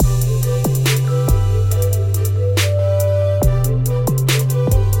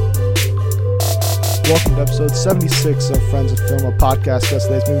episode 76 of Friends of Film, a podcast that's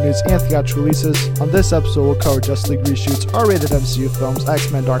latest movie news and theatrical releases. On this episode, we'll cover Justice League reshoots, R-rated MCU films,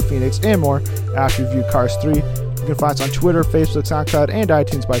 X-Men, Dark Phoenix, and more after review Cars 3. You can find us on Twitter, Facebook, SoundCloud, and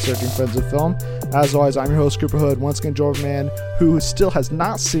iTunes by searching Friends of Film. As always, I'm your host, Cooper Hood, once again joined by a man who still has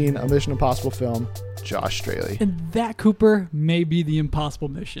not seen a Mission Impossible film, Josh Straley. And that, Cooper, may be the impossible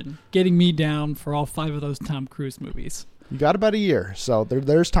mission, getting me down for all 5 of those Tom Cruise movies. You got about a year, so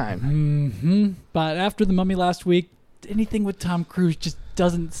there's time. But after The Mummy last week, anything with Tom Cruise just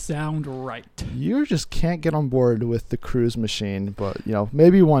doesn't sound right. You just can't get on board with the Cruise machine, but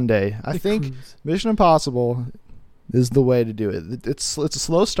maybe one day. I think Mission Impossible is the way to do it. It's a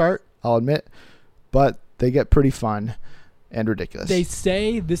slow start, I'll admit, but they get pretty fun and ridiculous. They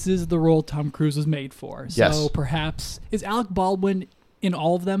say this is the role Tom Cruise was made for. So yes. Perhaps, is Alec Baldwin in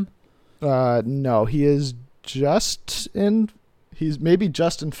all of them? No, he is he's maybe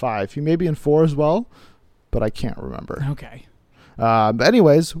just in 5. He may be in 4 as well, but I can't remember. Okay. But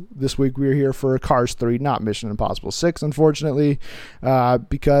anyways, this week we're here for Cars 3, not Mission Impossible 6, unfortunately,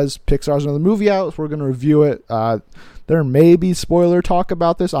 because Pixar's another movie out, so we're going to review it. There may be spoiler talk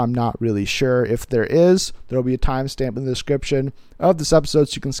about this. I'm not really sure. If there is, there will be a timestamp in the description of this episode,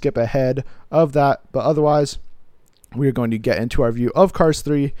 so you can skip ahead of that. But otherwise, we're going to get into our review of Cars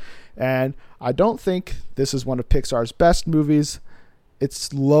 3, and I don't think this is one of Pixar's best movies.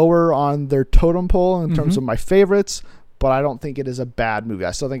 It's lower on their totem pole in terms of my favorites, but I don't think it is a bad movie.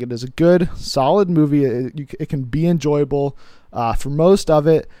 I still think it is a good, solid movie. It can be enjoyable. For most of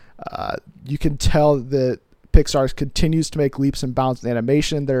it, you can tell that Pixar continues to make leaps and bounds in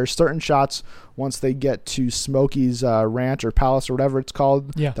animation. There are certain shots once they get to Smokey's ranch or palace or whatever it's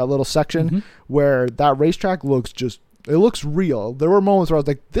called, that little section, where that racetrack looks it looks real. There were moments where I was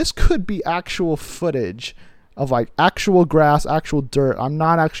like, this could be actual footage of like actual grass, actual dirt. I'm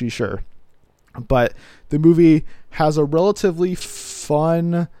not actually sure. But the movie has a relatively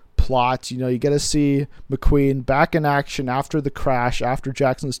fun plot. You get to see McQueen back in action after the crash, after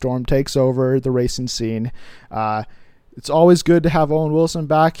Jackson Storm takes over the racing scene. It's always good to have Owen Wilson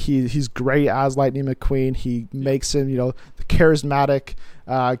back. He's great as Lightning McQueen. He makes him, the charismatic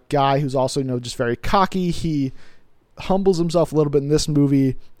guy who's also, just very cocky. He humbles himself a little bit in this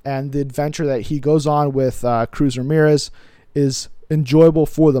movie, and the adventure that he goes on with Cruz Ramirez is enjoyable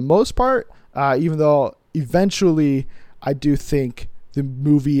for the most part, even though eventually I do think the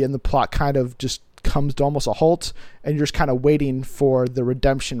movie and the plot kind of just comes to almost a halt, and you're just kind of waiting for the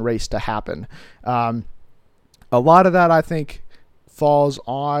redemption race to happen. A lot of that, I think, falls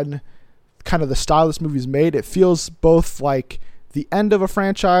on kind of the style this movie's made. It feels both like the end of a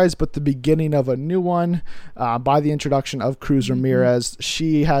franchise, but the beginning of a new one by the introduction of Cruz Ramirez.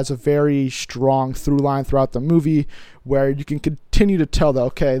 She has a very strong through line throughout the movie where you can continue to tell that,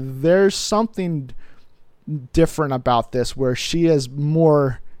 okay, there's something different about this, where she has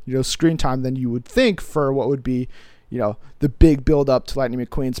more, screen time than you would think for what would be, the big build up to Lightning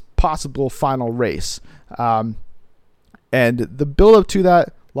McQueen's possible final race. And the build up to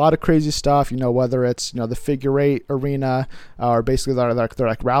that, a lot of crazy stuff, whether it's, the figure eight arena, or basically they're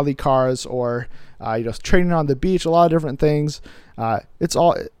like rally cars, or, training on the beach, a lot of different things. It's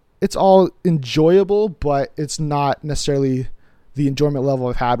all enjoyable, but it's not necessarily the enjoyment level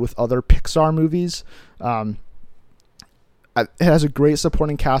I've had with other Pixar movies. It has a great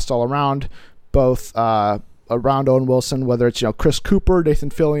supporting cast all around, both, around Owen Wilson, whether it's Chris Cooper, Nathan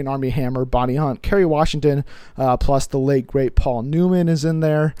Fillion, Armie Hammer, Bonnie Hunt, Kerry Washington, plus the late great Paul Newman is in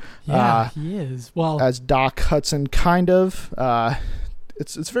there. Yeah, he is. Well, as Doc Hudson, kind of.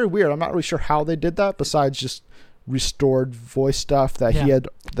 It's very weird. I'm not really sure how they did that, besides just restored voice stuff that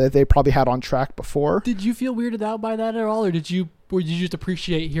they probably had on track before. Did you feel weirded out by that at all, or did you just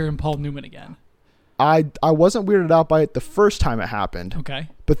appreciate hearing Paul Newman again? I wasn't weirded out by it the first time it happened. Okay.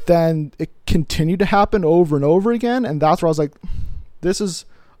 But then it continued to happen over and over again, and that's where I was like, this is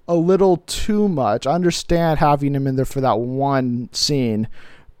a little too much. I understand having him in there for that one scene,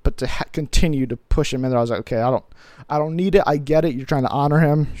 but to continue to push him in there, I was like, okay, I don't need it. I get it. You're trying to honor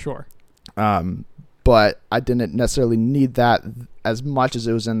him. Sure. But I didn't necessarily need that as much as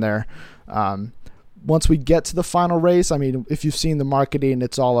it was in there. Once we get to the final race, I mean, if you've seen the marketing,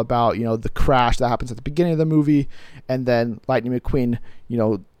 it's all about, the crash that happens at the beginning of the movie, and then Lightning McQueen,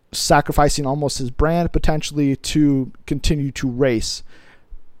 sacrificing almost his brand potentially to continue to race.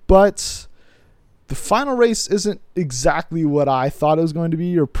 But the final race isn't exactly what I thought it was going to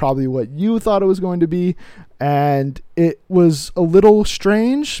be, or probably what you thought it was going to be. And it was a little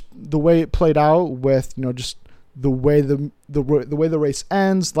strange the way it played out with, just the way the way the race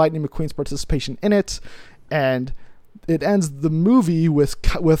ends, Lightning McQueen's participation in it, and it ends the movie with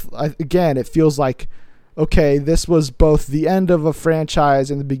again, it feels like okay, this was both the end of a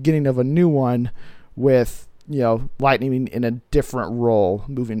franchise and the beginning of a new one with, Lightning in a different role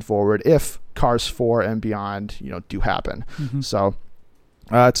moving forward if Cars 4 and beyond, do happen. Mm-hmm. So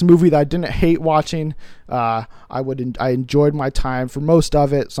it's a movie that I didn't hate watching. I enjoyed my time for most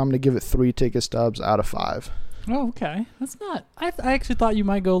of it, so I'm going to give it 3 ticket stubs out of 5. Oh, okay. That's not. I actually thought you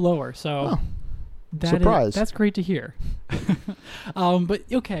might go lower. So surprise. That's great to hear. But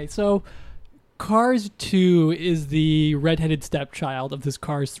okay, so Cars 2 is the redheaded stepchild of this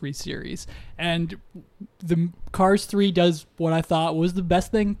Cars 3 series, and the Cars 3 does what I thought was the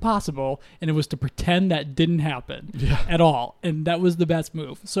best thing possible, and it was to pretend that didn't happen at all, and that was the best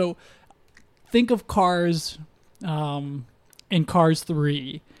move. So think of Cars and Cars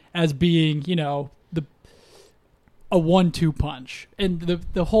 3 as being, a 1-2 punch, and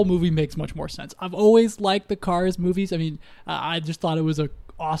the whole movie makes much more sense. I've always liked the Cars movies. I mean, I just thought it was a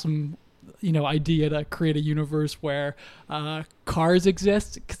awesome idea to create a universe where cars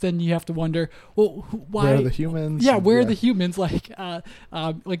exist, because then you have to wonder, well, why? Where are the humans? Yeah, where are the humans? Like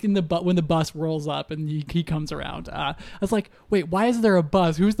in when the bus rolls up and he comes around, I was like, wait, why is there a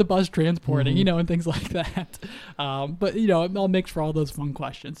bus? Who's the bus transporting? Mm-hmm. And things like that. But it all makes for all those fun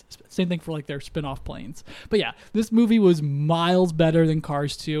questions. Same thing for like their spin-off planes. But yeah, this movie was miles better than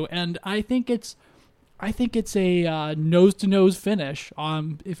Cars 2, and I think it's a nose-to-nose finish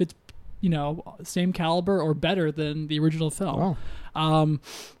if it's same caliber or better than the original film. Oh.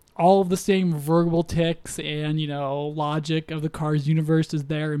 All of the same verbal tics and logic of the Cars universe is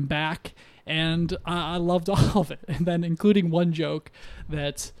there and back, and I loved all of it. And then including one joke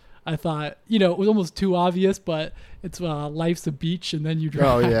that I thought it was almost too obvious, but it's life's a beach and then you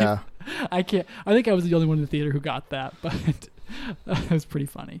drive. Oh yeah. I think I was the only one in the theater who got that, but it was pretty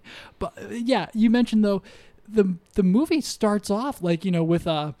funny. But yeah, you mentioned though the movie starts off with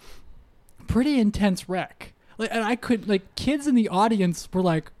a pretty intense wreck. And kids in the audience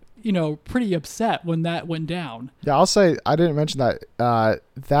were pretty upset when that went down. Yeah, I'll say I didn't mention that.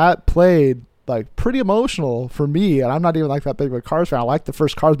 That played pretty emotional for me, and I'm not even that big of a Cars fan. I like the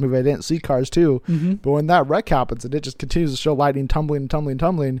first Cars movie. I didn't see Cars 2, mm-hmm. but when that wreck happens and it just continues to show lightning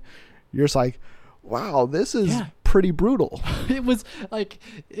tumbling, you're just like, wow, this is pretty brutal. It was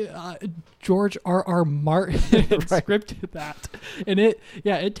George R.R. Martin scripted that, and it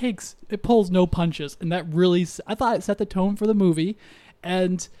pulls no punches, and that really, I thought it set the tone for the movie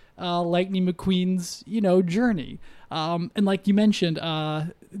and Lightning McQueen's journey. And like you mentioned,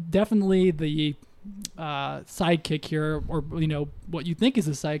 definitely the sidekick here, or what you think is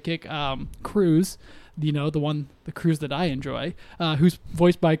a sidekick, Cruz. The Cruz that I enjoy, who's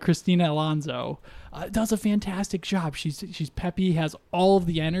voiced by Christina Alonso, does a fantastic job. She's peppy, has all of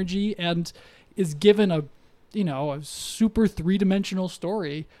the energy, and is given a super 3-dimensional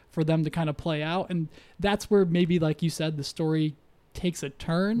story for them to kind of play out. And that's where maybe, like you said, the story takes a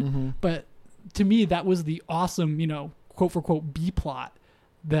turn. Mm-hmm. But to me, that was the awesome, quote for quote B plot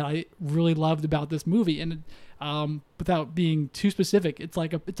that I really loved about this movie. And without being too specific, it's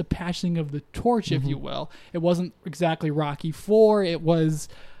it's a passing of the torch, mm-hmm. if you will. It wasn't exactly Rocky IV. It was,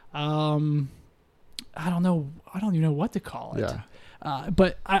 I don't even know what to call it. Yeah.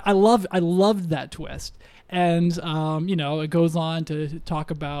 But I loved that twist. And, it goes on to talk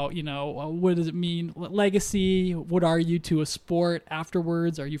about, what does it mean? Legacy, what are you to a sport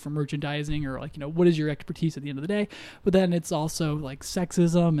afterwards? Are you for merchandising, or what is your expertise at the end of the day? But then it's also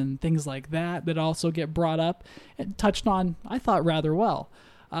sexism and things like that also get brought up and touched on, I thought, rather well.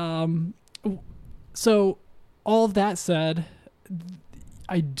 So all of that said,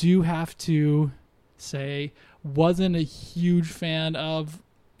 I do have to say, wasn't a huge fan of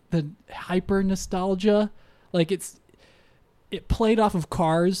the hyper nostalgia. It played off of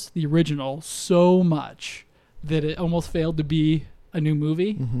Cars, the original, so much that it almost failed to be a new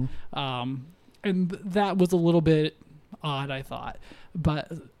movie. Mm-hmm. And that was a little bit odd, I thought.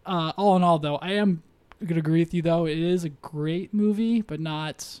 But all in all, though, I am going to agree with you, though. It is a great movie, but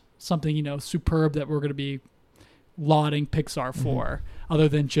not something, superb that we're going to be lauding Pixar for, other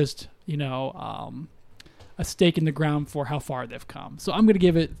than just, a stake in the ground for how far they've come. So I'm going to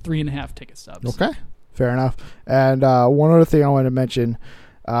give it 3.5 ticket stubs. Okay, fair enough. And one other thing I want to mention,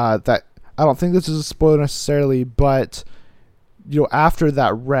 that I don't think this is a spoiler necessarily, but after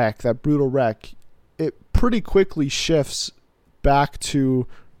that brutal wreck, it pretty quickly shifts back to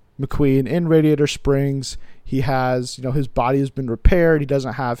McQueen in Radiator Springs. He has, his body has been repaired. He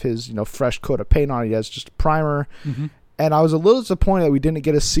doesn't have his, fresh coat of paint on. He has just a primer. Mm-hmm. And I was a little disappointed that we didn't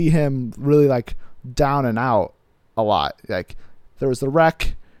get to see him really down and out a lot. There was the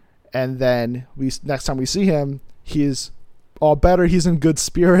wreck, and then next time we see him, he's all better. He's in good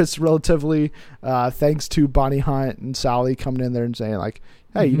spirits relatively, thanks to Bonnie Hunt and Sally coming in there and saying like,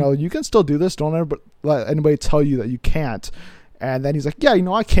 hey, you can still do this. Don't ever let anybody tell you that you can't. And then he's like, yeah,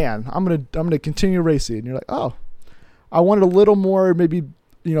 I can. I'm gonna continue racing. And you're like, oh, I wanted a little more, maybe,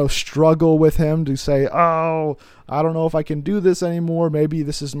 struggle with him to say, oh, I don't know if I can do this anymore. Maybe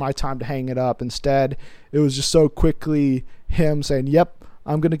this is my time to hang it up. Instead, it was just so quickly him saying, yep,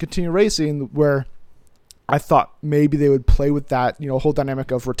 I'm going to continue racing, where I thought maybe they would play with that, whole dynamic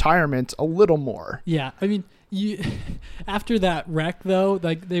of retirement a little more. Yeah. I mean, after that wreck, though,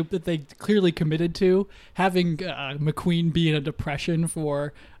 like they clearly committed to having McQueen be in a depression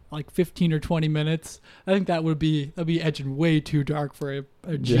for like 15 or 20 minutes. I think that'd be edging way too dark for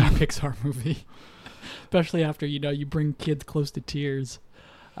a G Pixar movie, especially after you bring kids close to tears.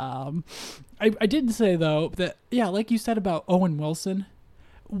 I did say though that like you said about Owen Wilson,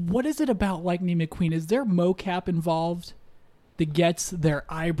 what is it about Lightning McQueen? Is there mocap involved that gets their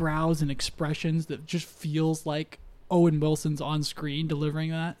eyebrows and expressions that just feels like Owen Wilson's on screen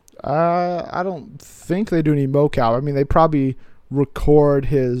delivering that? I don't think they do any mocap. I mean, they probably record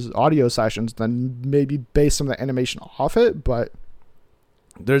his audio sessions, then maybe base some of the animation off it, but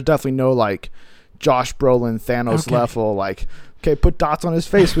there's definitely no like Josh Brolin Thanos level like, okay, put dots on his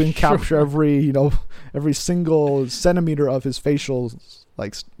face, we can capture every single centimeter of his facial,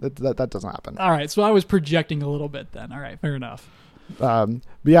 like that doesn't happen. All right, so I was projecting a little bit then. All right, fair enough. But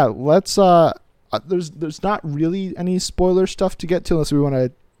yeah, let's there's not really any spoiler stuff to get to unless we want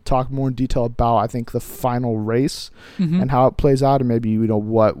to talk more in detail about, I think, the final race and how it plays out, and maybe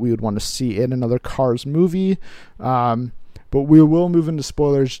what we would want to see in another Cars movie. But we will move into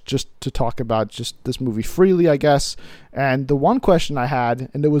spoilers just to talk about just this movie freely, I guess. And the one question I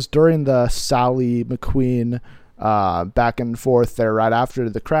had, and it was during the Sally McQueen back and forth there right after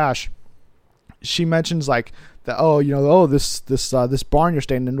the crash, she mentions like that, this barn you're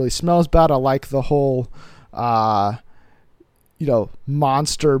staying in really smells bad. I like the whole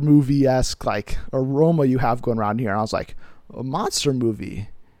monster movie-esque like aroma you have going around here. And I was like, a monster movie?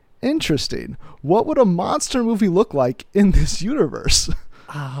 Interesting. What would a monster movie look like in this universe?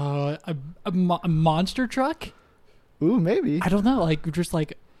 A monster truck? Ooh, maybe. I don't know. Like just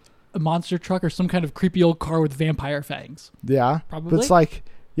like a monster truck or some kind of creepy old car with vampire fangs. Yeah, probably. But it's like,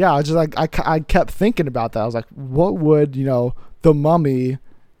 yeah, I just like I kept thinking about that. I was like, what would the Mummy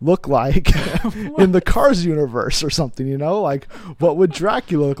look like in the Cars universe or something, like what would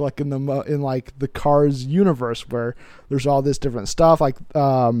Dracula look like in the Cars universe, where there's all this different stuff, like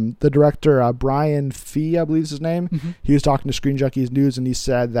the director Brian Fee, I believe is his name. He was talking to Screen Junkies News, and he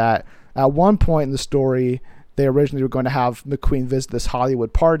said that at one point in the story they originally were going to have McQueen visit this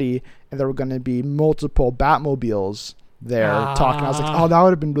Hollywood party, and there were going to be multiple Batmobiles there talking. I was like, oh, that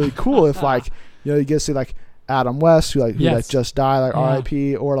would have been really cool if you get to see like Adam West, who just died, like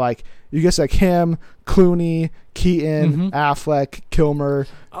R.I.P., or like you get like him, Clooney, Keaton, Affleck, Kilmer,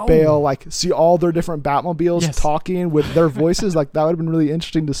 Bale, like see all their different Batmobiles talking with their voices. Like that would have been really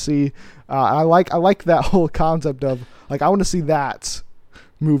interesting to see. I like that whole concept of like I want to see that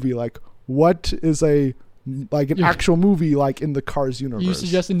movie. Like what is an actual movie like in the Cars universe? You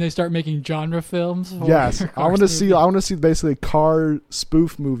suggesting they start making genre films? Yes, I want to see basically car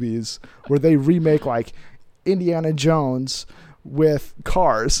spoof movies where they remake like Indiana Jones with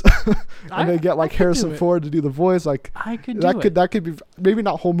cars and they get like Harrison Ford to do the voice. Like that could be maybe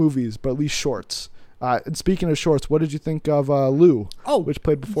not whole movies, but at least shorts. And speaking of shorts, what did you think of Lou, which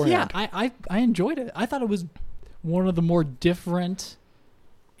played beforehand? Yeah, I enjoyed it. I thought it was one of the more different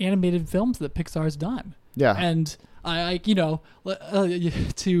animated films that Pixar's done. Yeah. And I to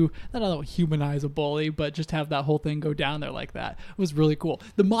not humanize a bully, but just have that whole thing go down there like that was really cool.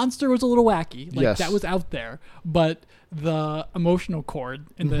 The monster was a little wacky, like that was out there, but the emotional chord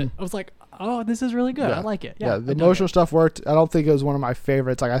and I was like, oh, this is really good. Yeah. I like it. Yeah, the emotional stuff worked. I don't think it was one of my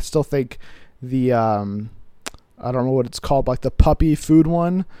favorites. Like I still think the I don't know what it's called, like the puppy food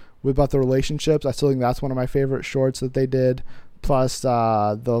one about the relationships. I still think that's one of my favorite shorts that they did. Plus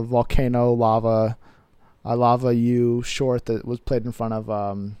the volcano lava you short that was played in front of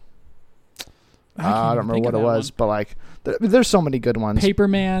I don't remember what it was, but like there's so many good ones.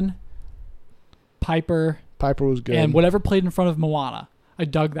 Paperman, Piper was good, and whatever played in front of Moana. I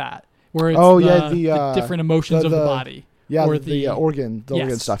dug that. Where it's the different emotions of the body. Yeah, or the organ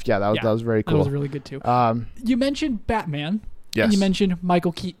stuff. Yeah, that was very cool. That was really good too. You mentioned Batman. Yes. And you mentioned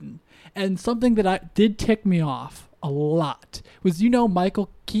Michael Keaton, and something that did tick me off a lot was Michael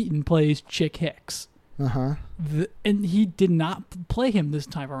Keaton plays Chick Hicks. Uh-huh. And he did not play him this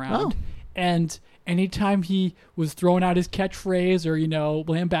time around. And anytime he was throwing out his catchphrase or,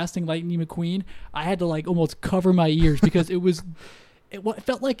 lambasting Lightning McQueen, I had to like almost cover my ears because it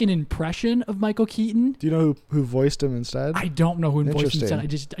felt like an impression of Michael Keaton. Do you know who voiced him instead? I don't know who voiced him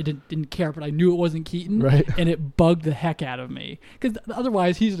instead. I didn't care, but I knew it wasn't Keaton, right? And it bugged the heck out of me because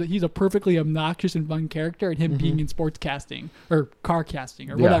otherwise he's a perfectly obnoxious and fun character, and him being in sports casting or car casting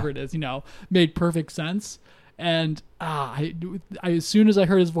or whatever it is, made perfect sense. And I as soon as I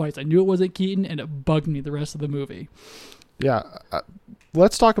heard his voice, I knew it wasn't Keaton, and it bugged me the rest of the movie. Yeah.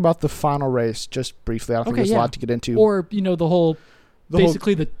 Let's talk about the final race just briefly. I don't think there's a lot to get into. Or the whole.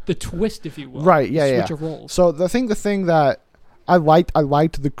 Basically, the twist, if you will. Right, yeah, switch of roles. So the thing that I liked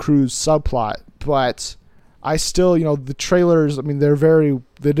the Cruz subplot, but I still, the trailers, I mean, they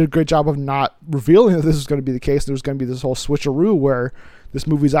did a great job of not revealing that this was going to be the case. There was going to be this whole switcheroo where this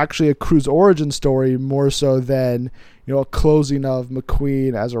movie is actually a Cruz origin story more so than, a closing of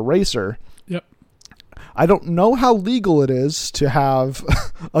McQueen as a racer. Yep. I don't know how legal it is to have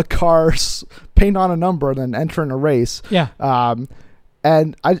a car paint on a number and then enter in a race. Yeah.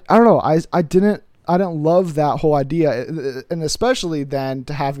 And I don't know. I didn't love that whole idea, and especially then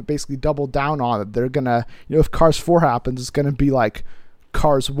to have it basically double down on it. They're gonna, if Cars 4 happens, it's gonna be like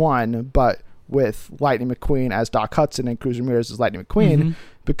Cars 1, but with Lightning McQueen as Doc Hudson and Cruz Ramirez as Lightning McQueen,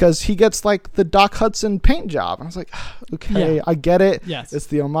 because he gets like the Doc Hudson paint job. And I was like, okay, I get it. Yes, it's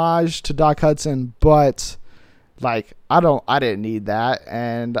the homage to Doc Hudson, but like I didn't need that,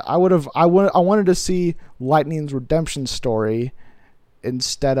 and I wanted to see Lightning's redemption story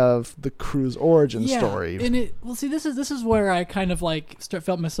instead of the Cruz origin story. And this is where I kind of like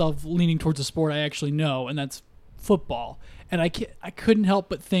felt myself leaning towards a sport I actually know, and that's football. And I couldn't help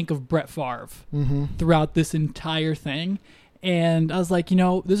but think of Brett Favre throughout this entire thing. And I was like,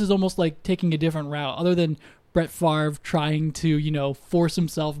 this is almost like taking a different route, other than Brett Favre trying to, force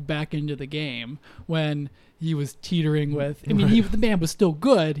himself back into the game when he was teetering with. I mean, the man was still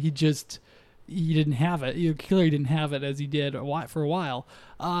good. He didn't have it. He clearly didn't have it as he did for a while.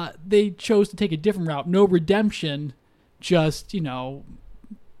 They chose to take a different route. No redemption, just, helping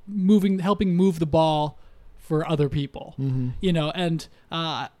move the ball for other people. And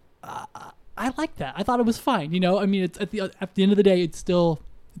I like that. I thought it was fine. I mean, it's at the end of the day, it's the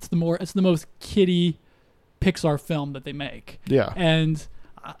most kiddie Pixar film that they make. Yeah. And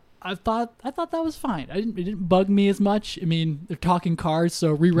I thought that was fine. It didn't bug me as much. I mean, they're talking cars,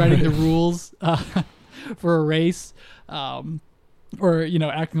 so rewriting the rules for a race, or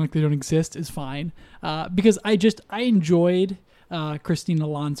acting like they don't exist is fine. Because I enjoyed Christina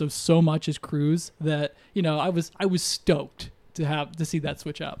Alonso so much as Cruz that I was stoked to see that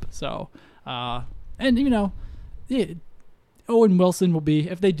switch up. So Owen Wilson will be,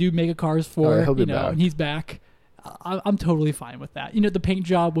 if they do make a Cars 4, and he's back. I'm totally fine with that. The paint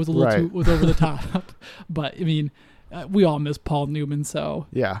job was a little was over the top, but I mean, we all miss Paul Newman. So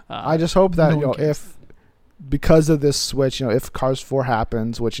yeah, I just hope that if because of this switch, if Cars 4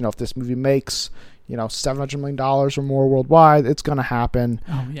 happens, which if this movie makes $700 million or more worldwide, it's going to happen.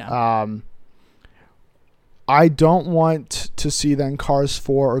 Oh yeah. I don't want to see then Cars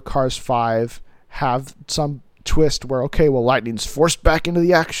 4 or Cars 5 have some twist where Lightning's forced back into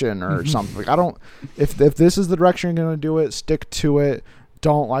the action or something. I don't. If this is the direction you're going to do it, stick to it.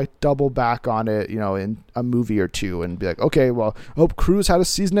 Don't double back on it, in a movie or two and be like, okay, well, Cruz had a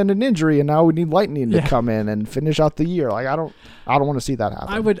season-ending injury and now we need Lightning to come in and finish out the year. Like I don't want to see that happen.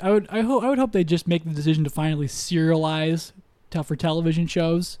 I would hope they just make the decision to finally serialize for television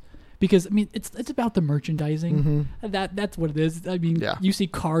shows. Because I mean, it's about the merchandising. That's what it is. I mean, you see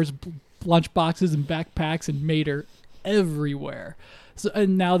Cars, lunchboxes, and backpacks and Mater everywhere. So,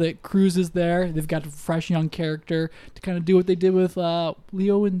 and now that Cruz is there, they've got a fresh young character to kind of do what they did with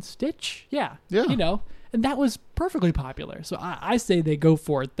Leo and Stitch. Yeah. And that was perfectly popular. So I say they go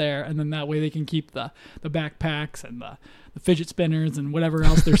for it there, and then that way they can keep the backpacks and the fidget spinners and whatever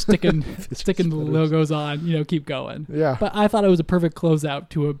else they're sticking the logos on. Keep going. Yeah. But I thought it was a perfect closeout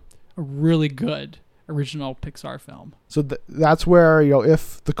to a really good original Pixar film. So that's where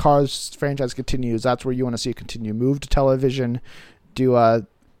if the Cars franchise continues, that's where you want to see it continue. Move to television, do a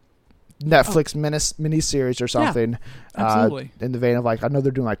Netflix miniseries or something. Yeah, absolutely. In the vein of I know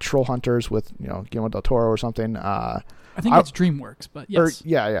they're doing Troll Hunters with Guillermo del Toro or something. I think it's DreamWorks, but yes.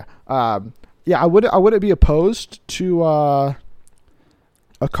 I wouldn't be opposed to a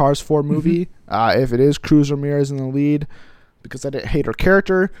Cars 4 movie if it is Cruz Ramirez in the lead, because I didn't hate her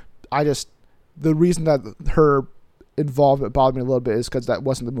character. The reason that her involvement bothered me a little bit is because that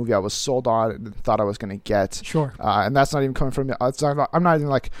wasn't the movie I was sold on and thought I was going to get. Sure. And that's not even coming from me. I'm not even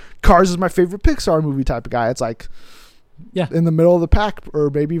like Cars is my favorite Pixar movie type of guy. It's in the middle of the pack or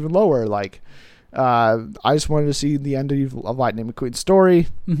maybe even lower. I just wanted to see the end of Lightning McQueen's story.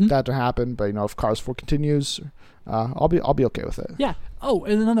 Mhm. That to happen, but if Cars 4 continues, I'll be okay with it. Yeah. Oh,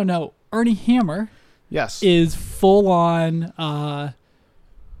 and another note: Arnie Hammer Yes. is full on.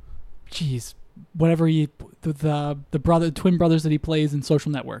 Whatever the twin brothers that he plays in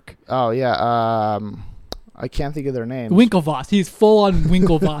Social Network. Oh yeah. I can't think of their names. Winklevoss. He's full on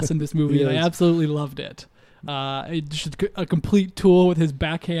Winklevoss in this movie, and I Yes. absolutely loved it. It's just a complete tool with his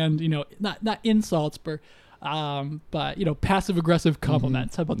backhand, not insults, but passive aggressive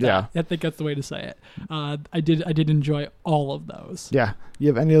compliments. How about Yeah. that? I think that's the way to say it. I did enjoy all of those. Yeah. You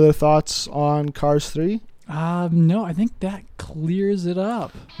have any other thoughts on Cars 3? No, I think that clears it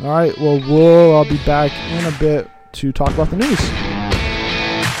up. All right. Well, I'll be back in a bit to talk about the news.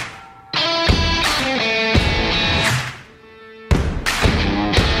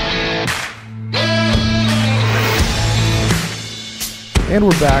 And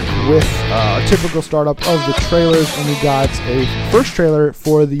we're back with our typical startup of the trailers, and we got a first trailer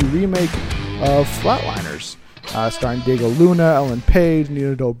for the remake of Flatliners, starring Diego Luna, Ellen Page,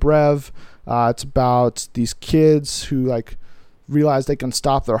 Nina Dobrev. It's about these kids who realize they can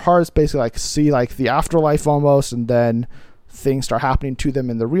stop their hearts, basically see the afterlife almost, and then things start happening to them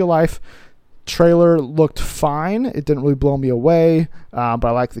in the real life. Trailer looked fine. It didn't really blow me away, but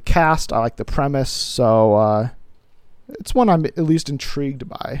I like the cast. I like the premise, so it's one I'm at least intrigued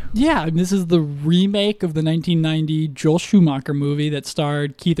by. Yeah, this is the remake of the 1990 Joel Schumacher movie that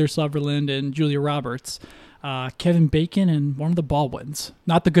starred Kiefer Sutherland and Julia Roberts, Kevin Bacon, and one of the Baldwins.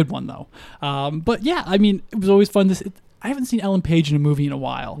 Not the good one, though. But yeah, it was always fun. I haven't seen Ellen Page in a movie in a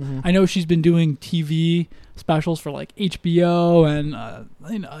while. Mm-hmm. I know she's been doing TV specials for HBO,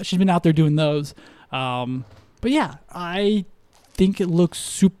 and she's been out there doing those. But yeah, I think it looks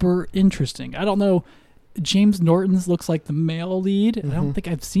super interesting. I don't know. James Norton's looks like the male lead. Mm-hmm. I don't think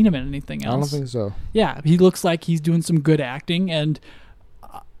I've seen him in anything else. I don't think so. Yeah, he looks like he's doing some good acting, and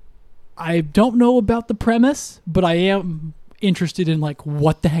I don't know about the premise, but I am interested in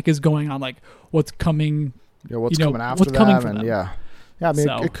what the heck is going on, what's coming. Yeah, what's coming after what's coming for them, them. Yeah.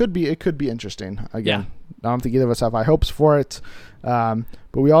 It could be interesting. Again, Yeah. I don't think either of us have high hopes for it. But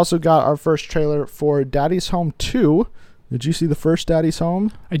we also got our first trailer for Daddy's Home 2. Did you see the first Daddy's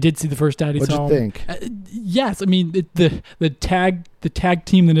Home? I did see the first Daddy's Home. What'd you think? Yes, the tag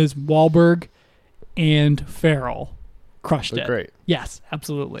team that is Wahlberg and Farrell crushed it. Great. Yes,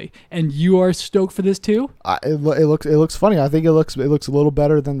 absolutely. And you are stoked for this too? It looks funny. I think it looks a little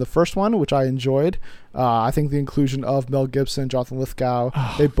better than the first one, which I enjoyed. I think the inclusion of Mel Gibson, Jonathan Lithgow,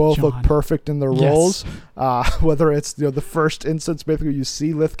 they both look perfect in their roles. Whether it's the first instance, basically you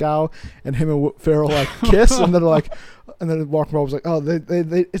see Lithgow and him and Farrell kiss, and then and then Mark Wahlberg's like, oh,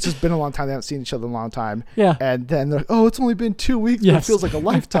 they it's just been a long time. They haven't seen each other in a long time. Yeah. And then they're like, oh, it's only been 2 weeks. Yes. But it feels like a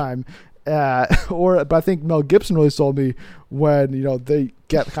lifetime. But I think Mel Gibson really sold me when they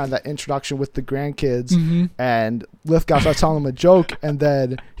get kind of that introduction with the grandkids, Mm-hmm. and Lithgow starts telling them a joke, and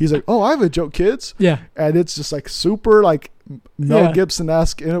then he's like, "Oh, I have a joke, kids." Yeah. And it's just super Mel Yeah.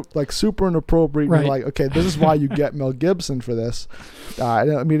 Gibson-esque, super inappropriate. Right. You're like, okay, this is why you get Mel Gibson for this.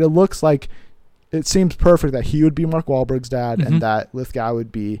 It looks like it seems perfect that he would be Mark Wahlberg's dad, Mm-hmm. and that Lithgow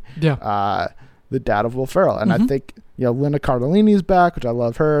would be Yeah. the dad of Will Ferrell. And Mm-hmm. I think Linda Cardellini's back, which I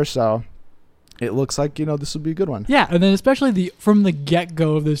love her. So it looks like this would be a good one. Yeah, and then especially from the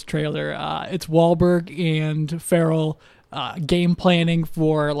get-go of this trailer, it's Wahlberg and Farrell game planning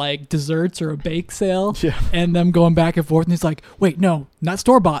for desserts or a bake sale, Yeah. and them going back and forth. And he's like, "Wait, no, not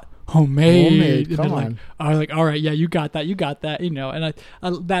store-bought, homemade." And Come they're on. I'm like, "All right, yeah, you got that,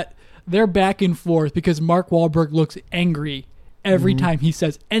 And that they're back and forth because Mark Wahlberg looks angry every time he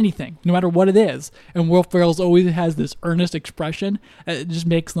says anything, no matter what it is. And Will Ferrell's always has this earnest expression. It just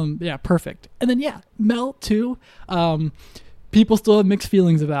makes them, perfect. And then, Mel, too. People still have mixed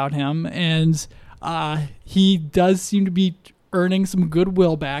feelings about him. And he does seem to be earning some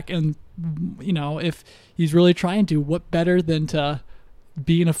goodwill back. And, if he's really trying to, what better than to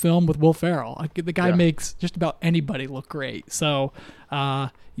be in a film with Will Ferrell? The guy makes just about anybody look great. So,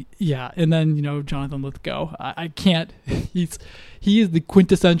 and then Jonathan Lithgow. I can't. He is the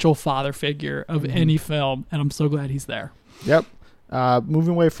quintessential father figure of any film, and I'm so glad he's there. Yep. Moving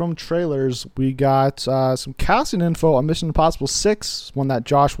away from trailers, we got some casting info on Mission Impossible 6, one that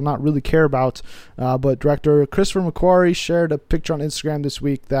Josh will not really care about, but director Christopher McQuarrie shared a picture on Instagram this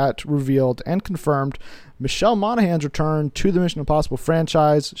week that revealed and confirmed Michelle Monaghan's return to the Mission Impossible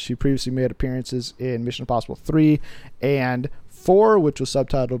franchise. She previously made appearances in Mission Impossible 3 and 4, which was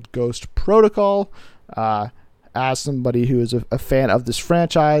subtitled Ghost Protocol. As somebody who is a fan of this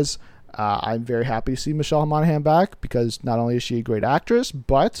franchise, I'm very happy to see Michelle Monaghan back because not only is she a great actress,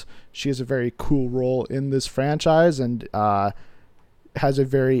 but she has a very cool role in this franchise and has a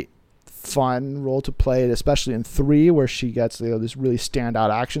very fun role to play, especially in 3, where she gets this really standout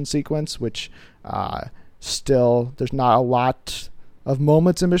action sequence, which still there's not a lot of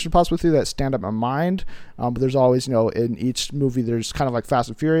moments in Mission Impossible 3 that stand up in my mind, but there's always, in each movie there's kind of like Fast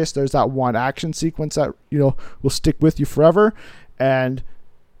and Furious, there's that one action sequence that will stick with you forever, and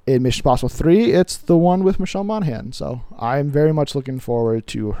in Mission Impossible 3 it's the one with Michelle Monaghan, so I'm very much looking forward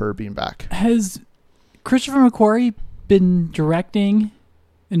to her being back. Has Christopher McQuarrie been directing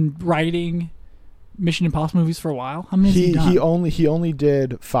and writing Mission Impossible movies for a while? How many has he done? He only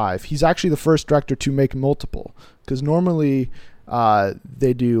did 5. He's actually the first director to make multiple, because normally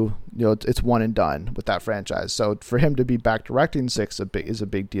they do, it's one and done with that franchise. So for him to be back directing 6 is a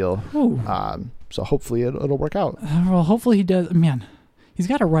big deal. So hopefully it'll work out. Well, hopefully he does. Man, he's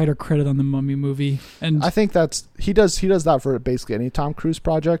got a writer credit on the Mummy movie, and I think he does that for basically any Tom Cruise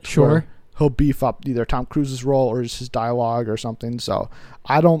project. Sure. He'll beef up either Tom Cruise's role or just his dialogue or something. So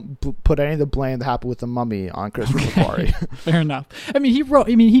I don't put any of the blame that happened with the Mummy on Christopher McQuarrie. Fair enough.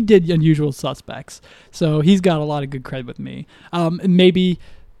 He did Unusual Suspects, so he's got a lot of good credit with me. And maybe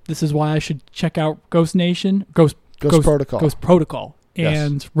this is why I should check out Ghost Protocol,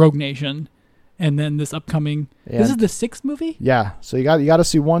 and Rogue Nation, and then this upcoming. This is the 6th movie. Yeah, so you got to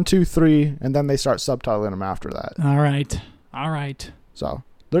see 1, 2, 3, and then they start subtitling them after that. All right. So.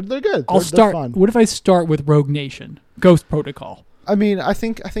 They're good. They're fun. What if I start with Rogue Nation, Ghost Protocol? I mean, I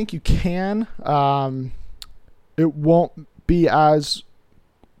think you can. It won't be as,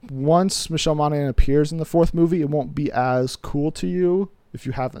 once Michelle Monaghan appears in the 4th movie, it won't be as cool to you if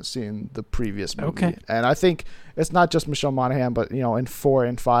you haven't seen the previous movie. Okay. And I think it's not just Michelle Monaghan, but in 4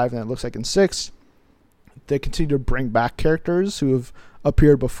 and 5, and it looks like in 6, they continue to bring back characters who have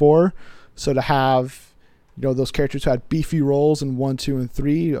appeared before. So to have those characters who had beefy roles in 1, 2, and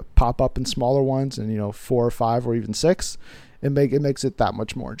 3 pop up in smaller ones, and 4 or 5 or even 6, it makes it that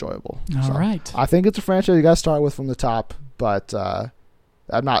much more enjoyable. All right. I think it's a franchise you got to start with from the top, but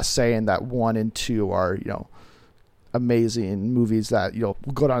I'm not saying that 1 and 2 are amazing movies that will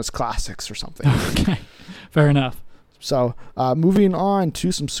go down as classics or something. Okay, fair enough. So moving on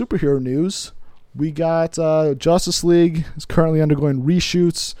to some superhero news, we got Justice League is currently undergoing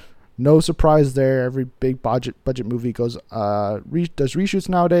reshoots. No surprise there. Every big budget movie does reshoots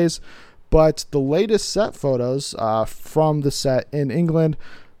nowadays. But the latest set photos from the set in England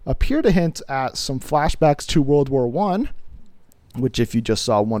appear to hint at some flashbacks to World War I, which if you just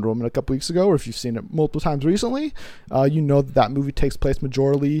saw Wonder Woman a couple weeks ago, or if you've seen it multiple times recently, you know that movie takes place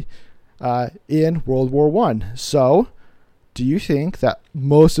majorly in World War I. So do you think that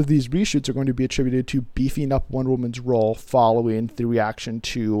most of these reshoots are going to be attributed to beefing up Wonder Woman's role following the reaction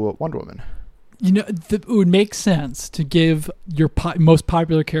to Wonder Woman? It would make sense to give your most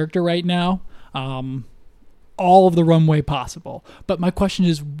popular character right now all of the runway possible. But my question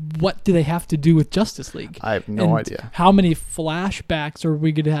is, what do they have to do with Justice League? I have no idea. How many flashbacks are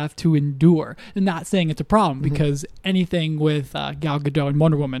we going to have to endure? And not saying it's a problem, because anything with Gal Gadot and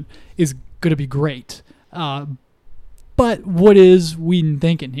Wonder Woman is going to be great. But what is Whedon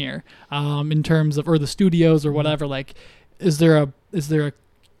thinking here in terms of, or the studios or whatever? Like, is there a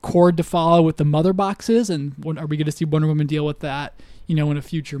cord to follow with the mother boxes, and are we going to see Wonder Woman deal with that? In a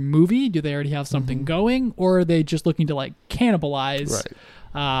future movie? Do they already have something going, or are they just looking to like cannibalize?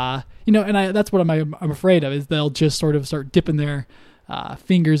 Right. And that's what I'm afraid of, is they'll just sort of start dipping their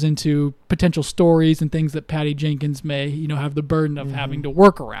fingers into potential stories and things that Patty Jenkins may have the burden of having to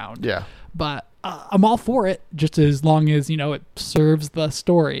work around. Yeah. But I'm all for it, just as long as it serves the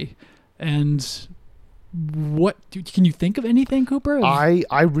story. And what can you think of anything, Cooper? I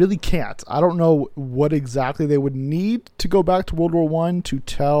really can't. I don't know what exactly they would need to go back to World War I to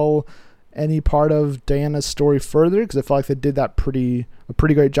tell any part of Diana's story further, because I feel like they did a pretty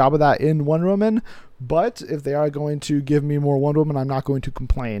great job of that in Wonder Woman. But if they are going to give me more Wonder Woman, I'm not going to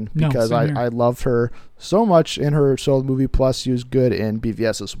complain, because I love her so much in her solo movie. Plus, she was good in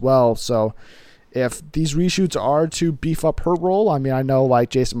BVS as well. So if these reshoots are to beef up her role, I mean, I know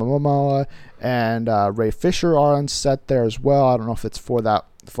like Jason Momoa and Ray Fisher are on set there as well. I don't know if it's for that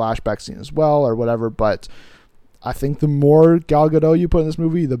flashback scene as well or whatever, but I think the more Gal Gadot you put in this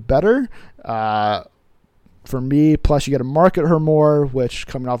movie, the better. For me, plus you got to market her more, which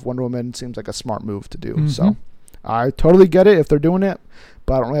coming off Wonder Woman seems like a smart move to do. So I totally get it if they're doing it,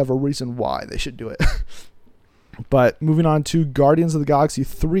 but I don't really have a reason why they should do it. But moving on to Guardians of the Galaxy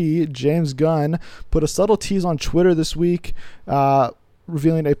 3, James Gunn put a subtle tease on Twitter this week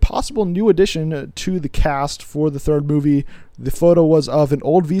revealing a possible new addition to the cast for the third movie. The photo was of an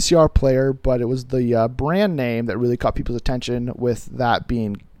old VCR player, but it was the brand name that really caught people's attention, with that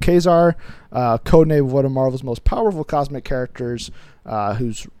being Kazar, codename of one of Marvel's most powerful cosmic characters,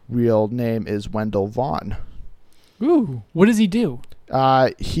 whose real name is Wendell Vaughn. Ooh, what does he do?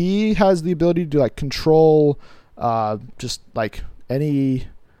 He has the ability to like control just like any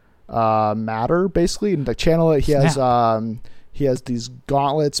matter, basically, and like channel it. He has these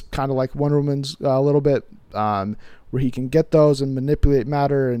gauntlets, kind of like Wonder Woman's a little bit, where he can get those and manipulate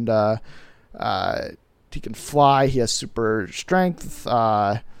matter, and he can fly. He has super strength.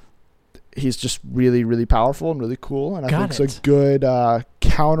 He's just really, really powerful and really cool, and I think it's a good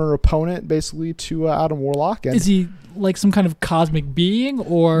counter opponent, basically, to Adam Warlock. And is he like some kind of cosmic being,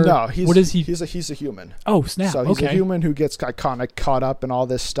 or no? What is he? He's a human. Oh, snap! So he's a human who gets kind of caught up in all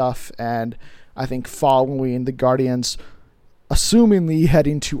this stuff, and I think following the Guardians, assumingly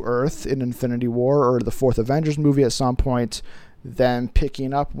heading to Earth in Infinity War or the fourth Avengers movie at some point, then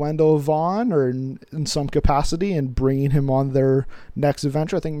picking up Wendell Vaughn or in some capacity and bringing him on their next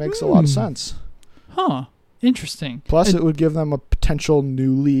adventure, I think makes a lot of sense. Huh. Interesting. Plus, it would give them a potential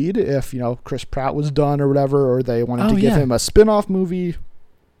new lead if, Chris Pratt was done or whatever, or they wanted to give him a spin-off movie.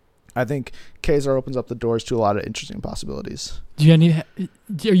 I think Kazar opens up the doors to a lot of interesting possibilities.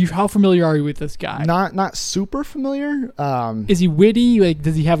 How familiar are you with this guy? Not super familiar. Is he witty? Like,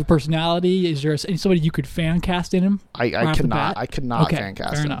 does he have a personality? Is there somebody you could fan cast in him? I could not fan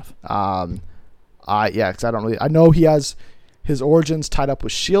cast fair him. Enough. Because I don't really. I know he has his origins tied up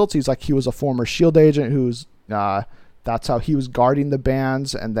with Shield. He was a former Shield agent who's. That's how he was guarding the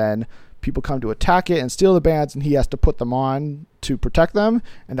bands, and then people come to attack it and steal the bands, and he has to put them on to protect them,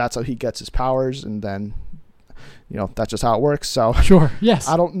 and that's how he gets his powers, and then that's just how it works. So sure, yes,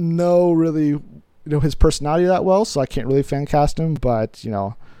 I don't know really his personality that well, so I can't really fan cast him, but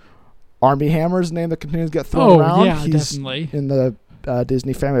Armie Hammer's name that continues to get thrown around. Yeah, he's definitely in the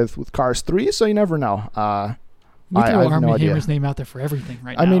Disney family with Cars 3, so you never know. We throw Armie Hammer's name out there for everything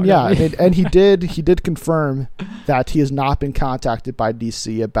right now. I mean, yeah, and he did confirm that he has not been contacted by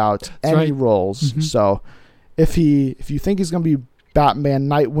DC about any roles. Mm-hmm. So if you think he's going to be Batman,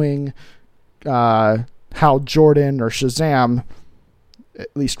 Nightwing, Hal Jordan, or Shazam,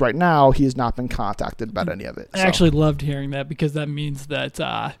 at least right now, he has not been contacted about any of it. I actually loved hearing that, because that means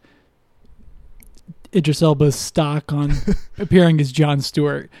that Idris Elba's stock on appearing as Jon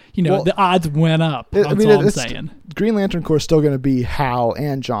Stewart, the odds went up. That's all I'm saying. Green Lantern Corps is still going to be Hal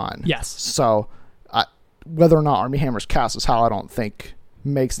and John. Yes. So whether or not Armie Hammer's cast is Hal, I don't think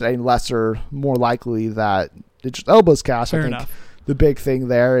makes it any lesser, more likely that Idris Elba's cast. Fair I think enough. The big thing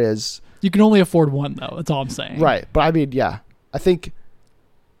there is... You can only afford one, though. That's all I'm saying. Right. But I mean, yeah. I think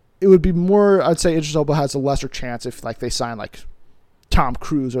it would be more... I'd say Idris Elba has a lesser chance if they sign Tom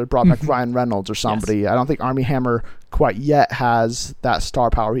Cruise or brought back Ryan Reynolds or somebody. Yes. I don't think Armie Hammer quite yet has that star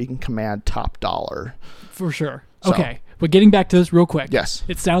power. He can command top dollar. For sure. So, okay. But getting back to this real quick. Yes.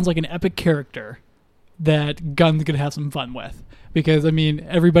 It sounds like an epic character that Gunn's going to have some fun with. Because, I mean,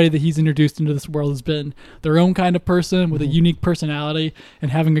 everybody that he's introduced into this world has been their own kind of person with a unique personality. And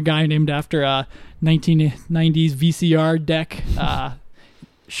having a guy named after a 1990s VCR deck...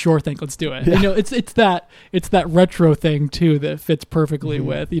 sure thing, let's do it. Yeah. It's that retro thing too that fits perfectly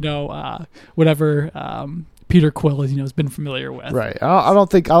with whatever Peter Quill has been familiar with. Right. I don't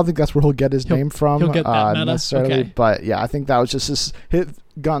think that's where he'll get his name from. He'll get that meta. Necessarily. Okay. But yeah, I think that was just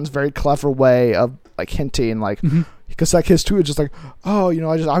Gunn's very clever way of hinting because his tweet is just I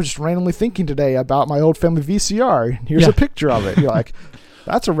was just randomly thinking today about my old family VCR. Here's a picture of it. You're like.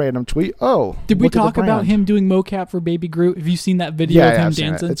 That's a random tweet. Oh, did we talk about him doing mocap for Baby Groot? Have you seen that video of him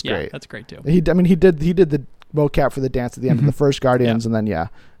dancing? It's great. That's great too. He did the mocap for the dance at the end of the first Guardians, and then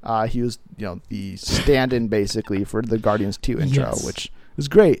he was the stand-in basically for the Guardians 2 intro, which is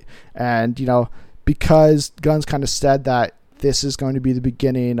great. And because Gunn's kind of said that this is going to be the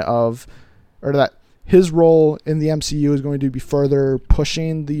beginning of, or that his role in the MCU is going to be further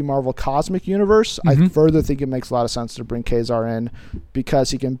pushing the Marvel Cosmic Universe. I further think it makes a lot of sense to bring Kazar in,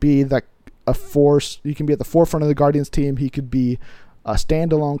 because he can be a force. He can be at the forefront of the Guardians team. He could be a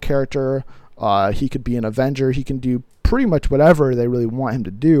standalone character. He could be an Avenger. He can do pretty much whatever they really want him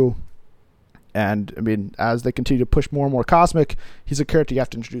to do. And I mean, as they continue to push more and more Cosmic, he's a character you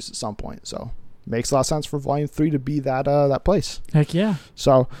have to introduce at some point. So. Makes a lot of sense for Volume 3 to be that place. Heck yeah.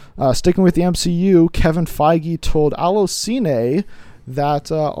 So, sticking with the MCU, Kevin Feige told Allocine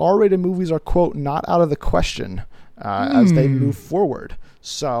that R-rated movies are, quote, not out of the question as they move forward.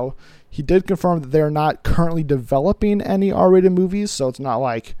 So, he did confirm that they're not currently developing any R-rated movies. So, it's not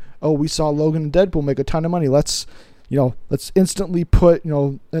like, oh, we saw Logan and Deadpool make a ton of money. Let's, let's instantly put,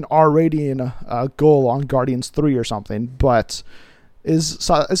 an R rating goal on Guardians 3 or something. But is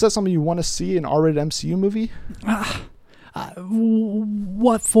that something you want to see, an R-rated MCU movie?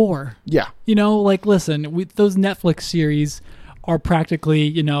 What for? Yeah. Listen, those Netflix series are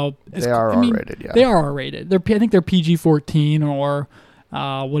practically, they are R-rated, yeah. They are R-rated. I think they're PG-14 or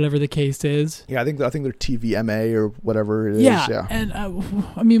whatever the case is. Yeah, I think they're TVMA or whatever it is. Yeah. And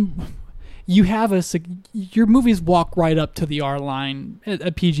you have your movies walk right up to the R line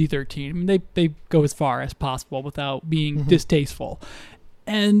at PG-13. They go as far as possible without being distasteful.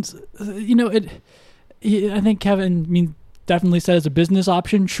 And I think Kevin definitely said as a business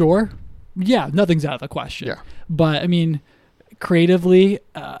option, sure. Yeah, nothing's out of the question. Yeah. But creatively,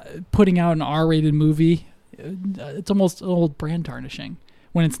 putting out an R-rated movie, it's almost a little brand tarnishing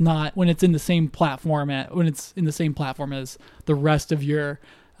when it's in the same platform as the rest of your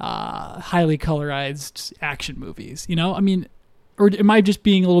highly colorized action movies. Or am I just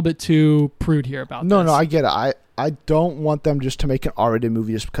being a little bit too prude here about this? No, I get it. I don't want them just to make an R-rated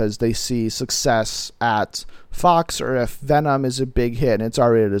movie just because they see success at Fox, or if Venom is a big hit and it's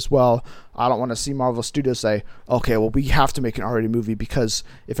R-rated as well. I don't want to see Marvel Studios say, okay, well, we have to make an R-rated movie because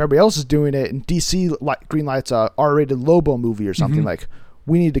if everybody else is doing it and DC greenlights a R-rated Lobo movie or something,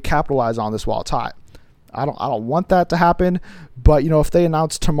 we need to capitalize on this while it's hot. I don't want that to happen. But, if they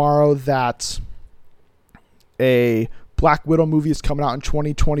announce tomorrow that a Black Widow movie is coming out in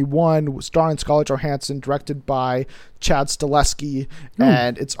 2021, starring Scarlett Johansson, directed by Chad Stahelski,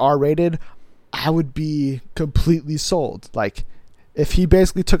 and it's R-rated, I would be completely sold. Like, if he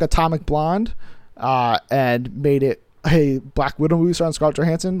basically took Atomic Blonde and made it a Black Widow movie starring Scarlett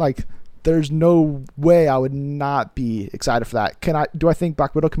Johansson, there's no way I would not be excited for that. Do I think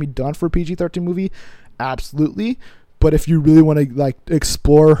Black Widow can be done for a PG-13 movie? Absolutely. But if you really want to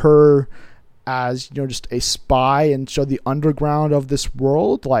explore her as just a spy and show the underground of this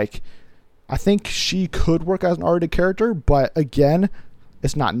world, I think she could work as an R-rated character, but again,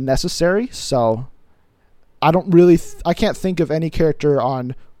 it's not necessary. So I can't think of any character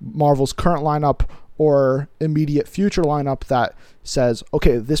on Marvel's current lineup or immediate future lineup that says,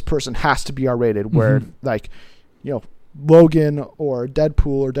 okay, this person has to be R-rated, where Logan or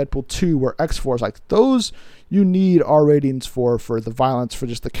Deadpool 2 or X-Force, those you need R ratings for the violence, for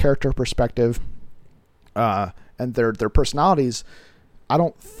just the character perspective, and their personalities. I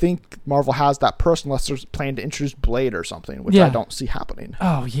don't think Marvel has that person unless they're planning to introduce Blade or something, which I don't see happening.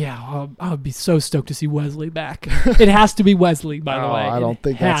 Oh yeah, I would be so stoked to see Wesley back. It has to be Wesley, by the way. I don't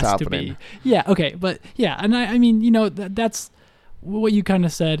think that's happening. Yeah, okay, but yeah, and that's what you kind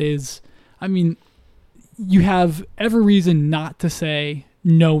of said is, you have every reason not to say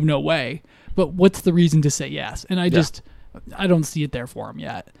no way, but what's the reason to say yes? And I don't see it there for him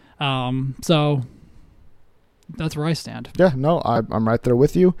yet. So that's where I stand. Yeah, no, I'm right there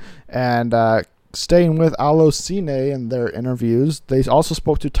with you. And staying with Allociné and their interviews, they also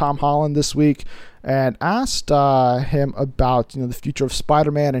spoke to Tom Holland this week and asked him about the future of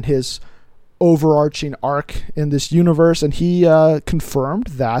Spider-Man and his overarching arc in this universe. And he confirmed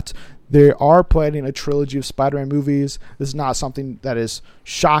that they are planning a trilogy of Spider-Man movies. This is not something that is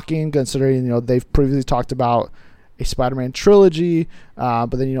shocking, considering they've previously talked about a Spider-Man trilogy.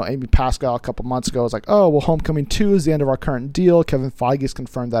 But then Amy Pascal a couple months ago was like, oh, well, Homecoming 2 is the end of our current deal. Kevin Feige has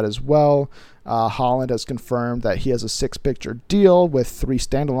confirmed that as well. Holland has confirmed that he has a 6-picture deal with 3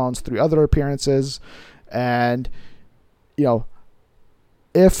 standalones, 3 other appearances. And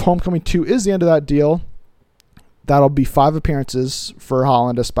if Homecoming 2 is the end of that deal, that'll be 5 appearances for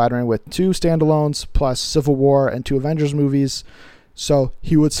Holland as Spider-Man, with 2 standalones plus Civil War and 2 Avengers movies. So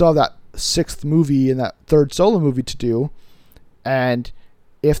he would still have that 6th movie and that 3rd solo movie to do. And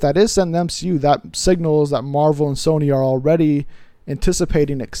if that is sent to the MCU, that signals that Marvel and Sony are already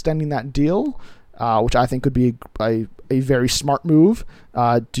anticipating extending that deal, which I think would be a very smart move.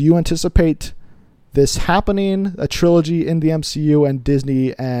 Do you anticipate this happening, a trilogy in the MCU, and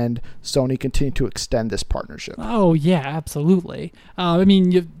Disney and Sony continue to extend this partnership? Oh, yeah, absolutely.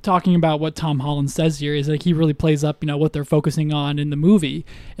 You're talking about what Tom Holland says here is he really plays up, what they're focusing on in the movie.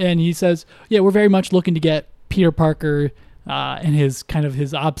 And he says, yeah, we're very much looking to get Peter Parker and his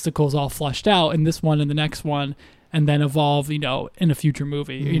obstacles all flushed out in this one and the next one, and then evolve, in a future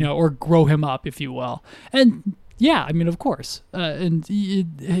movie, or grow him up, if you will. And yeah, of course. And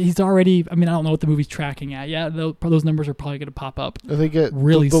he's already, I don't know what the movie's tracking at. Yeah, those numbers are probably going to pop up. I think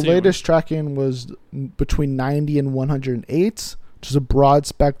the latest tracking was between 90 and 108, which is a broad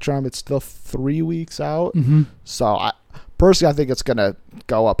spectrum. It's still 3 weeks out. Mm-hmm. So Personally, I think it's going to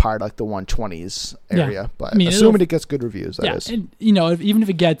go up higher, like the 120s area. But assuming it gets good reviews, that is. And, even if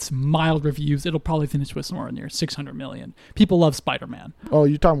it gets mild reviews, it'll probably finish with somewhere near 600 million. People love Spider-Man. Oh,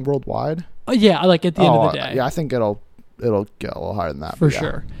 you're talking worldwide? Oh, yeah, like at the end of the day. Yeah, I think it'll get a little higher than that. For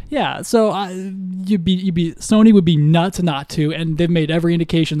sure. Yeah, so Sony would be nuts not to, and they've made every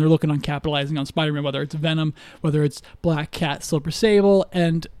indication they're looking on capitalizing on Spider-Man, whether it's Venom, whether it's Black Cat, Silver Sable,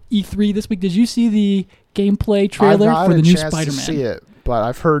 and E3 this week. Did you see the gameplay trailer for the new Spider-Man? To see it, but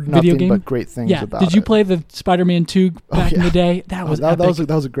I've heard nothing but great things about it. Did you play the Spider-Man 2 back in the day? That was epic.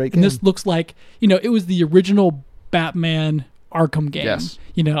 That was a great game. And this looks like, it was the original Batman Arkham game. Yes.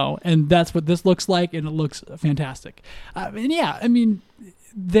 And that's what this looks like, and it looks fantastic.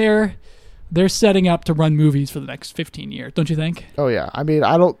 They're setting up to run movies for the next 15 years, don't you think? Oh yeah.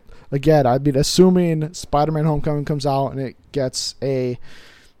 Assuming Spider-Man Homecoming comes out and it gets a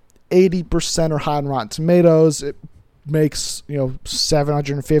 80% or higher on Rotten Tomatoes, it makes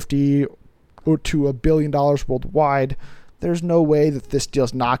 $750 or to $1 billion worldwide. There's no way that this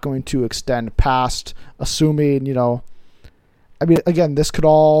deal's not going to extend past, assuming again, this could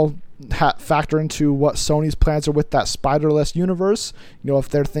all factor into what Sony's plans are with that Spider-Less universe. If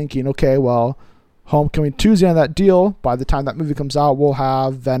they're thinking, okay, well, Homecoming 2's on that deal. By the time that movie comes out, we'll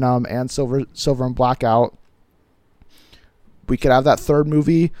have Venom and Silver and Black out. We could have that third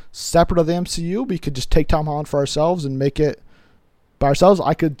movie separate of the MCU. We could just take Tom Holland for ourselves and make it by ourselves.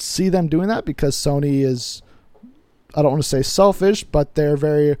 I could see them doing that because Sony is, I don't want to say selfish, but they're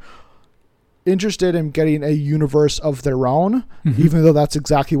very interested in getting a universe of their own, even though that's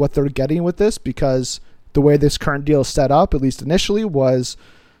exactly what they're getting with this, because the way this current deal is set up, at least initially, was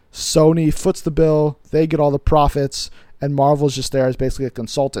Sony foots the bill, they get all the profits, and Marvel's just there as basically a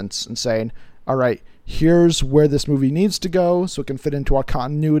consultant and saying, all right, here's where this movie needs to go so it can fit into our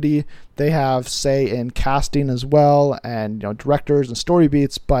continuity. They have say in casting as well, and directors and story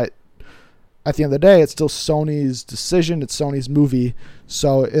beats, but at the end of the day, it's still Sony's decision. It's Sony's movie.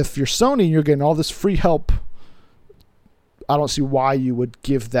 So if you're Sony and you're getting all this free help, I don't see why you would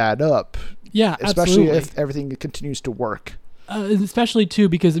give that up. Yeah, especially absolutely. if everything continues to work. Especially, too,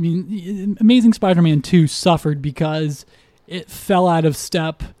 because, Amazing Spider-Man 2 suffered because it fell out of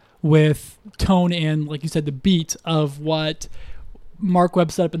step with tone and, like you said, the beat of what Mark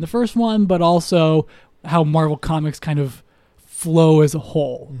Webb set up in the first one, but also how Marvel Comics kind of flow as a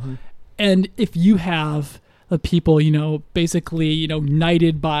whole. And if you have the people, basically,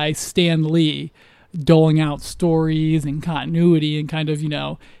 knighted by Stan Lee, doling out stories and continuity and kind of,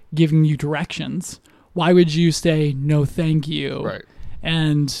 giving you directions, why would you say no thank you? Right.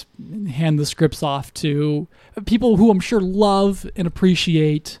 And hand the scripts off to people who I'm sure love and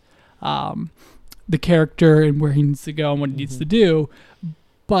appreciate the character and where he needs to go and what he needs to do.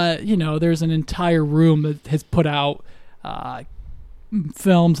 But, there's an entire room that has put out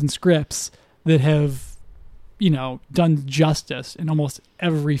films and scripts that have, done justice in almost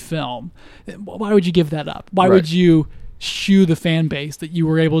every film. Why would you give that up? Why would you shoo the fan base that you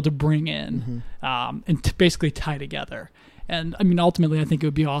were able to bring in and to basically tie together? And ultimately, I think it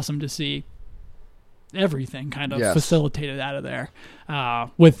would be awesome to see everything kind of facilitated out of there,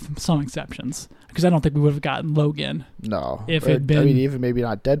 with some exceptions. Because I don't think we would have gotten Logan. No. If it had been... even maybe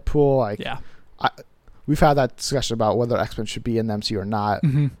not Deadpool. We've had that discussion about whether X-Men should be in the MCU or not.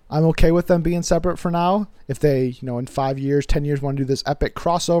 I'm okay with them being separate for now. If they, in 5 years, 10 years want to do this epic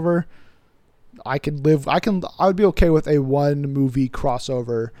crossover, I would be okay with a one movie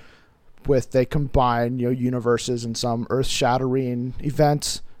crossover with they combine, universes and some earth-shattering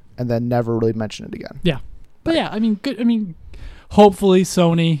events and then never really mention it again. Yeah. But good. Hopefully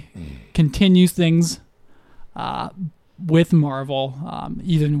Sony continues things with Marvel,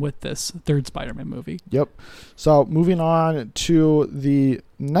 even with this third Spider-Man movie. Yep. So moving on to the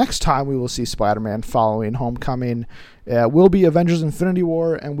next time we will see Spider-Man following Homecoming will be Avengers Infinity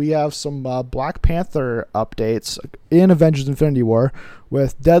War, and we have some Black Panther updates in Avengers Infinity War,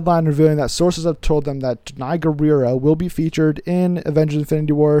 with Deadline revealing that sources have told them that Denai Guerrero will be featured in Avengers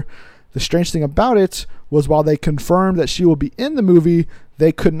Infinity War. The strange thing about it was while they confirmed that she will be in the movie,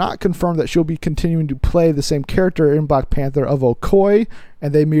 they could not confirm that she'll be continuing to play the same character in Black Panther of Okoye,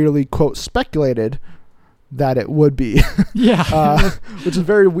 and they merely, quote, speculated that it would be. Yeah. Which is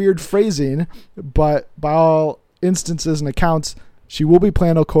very weird phrasing, but by all instances and accounts, she will be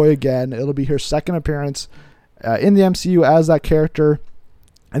playing Okoye again. It'll be her second appearance in the MCU as that character.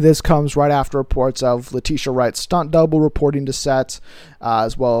 And this comes right after reports of Letitia Wright's stunt double reporting to set,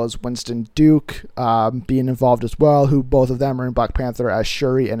 as well as Winston Duke being involved as well, who both of them are in Black Panther as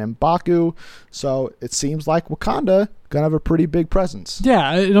Shuri and M'Baku. So it seems like Wakanda gonna have a pretty big presence.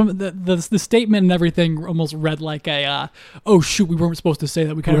 Yeah, the statement and everything almost read like a, oh shoot, we weren't supposed to say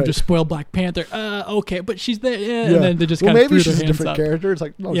that. We kind of just spoiled Black Panther. Okay, but to there, and then they just kind of threw their hands up. Maybe she's a different character. It's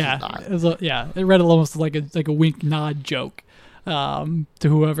like, no, she's not. It read almost like a wink nod joke to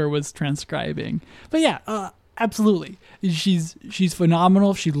whoever was transcribing. But yeah, absolutely, she's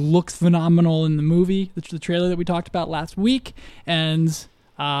phenomenal. She looks phenomenal in the movie, the trailer that we talked about last week, and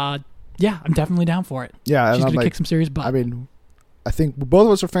yeah, I'm definitely down for it. Yeah, she's gonna kick some serious butt. I mean, I think both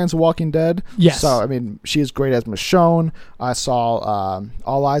of us are fans of Walking Dead. Yes. So I mean, she is great as Michonne. I saw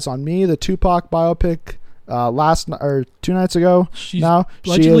All Eyes on Me, the Tupac biopic, 2 nights ago. She's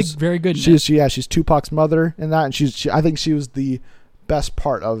allegedly very good. She's Tupac's mother in that, and I think she was the best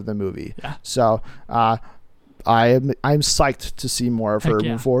part of the movie. Yeah. So I'm psyched to see more of her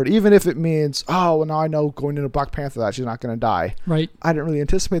moving forward, even if it means, oh, well, now I know going into Black Panther that she's not going to die. Right. I didn't really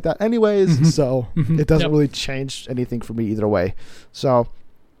anticipate that anyways, so it doesn't really change anything for me either way. So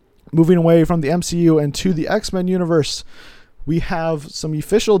moving away from the MCU and to the X-Men universe, we have some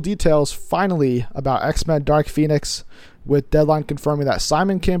official details finally about X-Men Dark Phoenix, with Deadline confirming that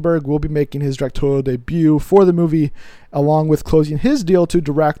Simon Kinberg will be making his directorial debut for the movie, along with closing his deal to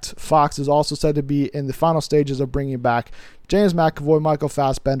direct. Fox is also said to be in the final stages of bringing back James McAvoy, Michael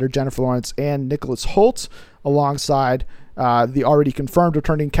Fassbender, Jennifer Lawrence, and Nicholas Hoult, alongside the already confirmed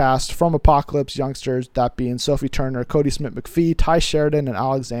returning cast from Apocalypse youngsters, that being Sophie Turner, Cody Smith-McPhee, Ty Sheridan, and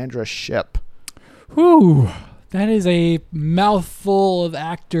Alexandra Shipp. Whew. That is a mouthful of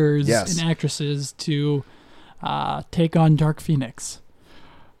actors and actresses to take on Dark Phoenix.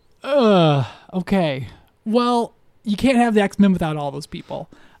 Okay. Well, you can't have the X-Men without all those people.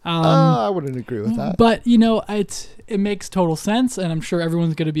 I wouldn't agree with that. But, it makes total sense, and I'm sure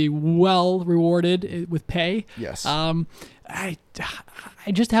everyone's going to be well rewarded with pay. Yes. I'm having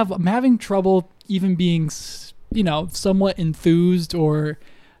trouble even being, somewhat enthused or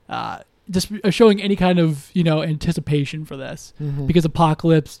just showing any kind of, anticipation for this, because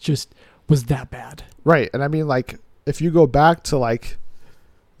Apocalypse just was that bad. Right. And I mean, if you go back to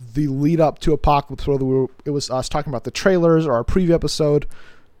the lead up to Apocalypse, whether it was us talking about the trailers or our preview episode,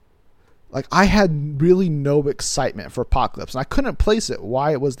 I had really no excitement for Apocalypse, and I couldn't place it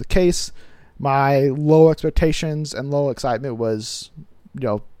why it was the case. My low expectations and low excitement was,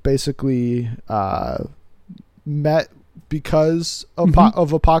 basically met because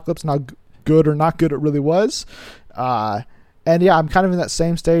of Apocalypse, and how good or not good it really was. And yeah, I'm kind of in that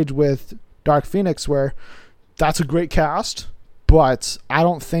same stage with Dark Phoenix, where that's a great cast, but I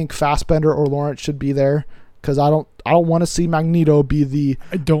don't think Fassbender or Lawrence should be there, because I don't want to see Magneto be the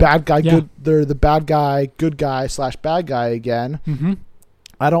bad guy. They're the bad guy, good guy / bad guy again. Mm-hmm.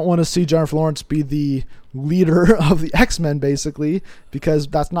 I don't want to see Jennifer Lawrence be the leader of the X-Men, basically, because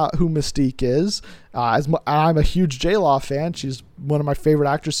that's not who Mystique is. I'm a huge J-Law fan. She's one of my favorite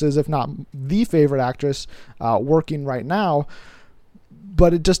actresses, if not the favorite actress working right now.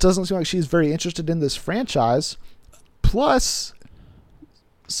 But it just doesn't seem like she's very interested in this franchise. Plus,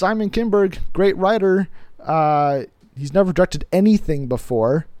 Simon Kinberg, great writer. He's never directed anything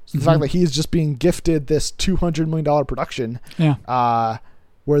before. So the fact that he's just being gifted this $200 million production,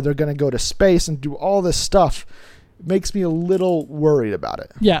 where they're going to go to space and do all this stuff, makes me a little worried about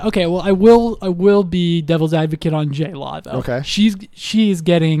it. Yeah. Okay. Well, I will be devil's advocate on J-Law, though. Okay. She's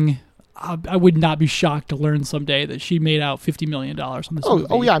getting. I would not be shocked to learn someday that she made out $50 million on this movie.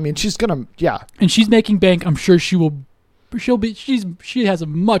 Oh yeah. I mean, she's gonna. Yeah. And she's making bank. I'm sure she will. She has a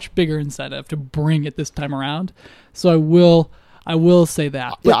much bigger incentive to bring it this time around. So I will say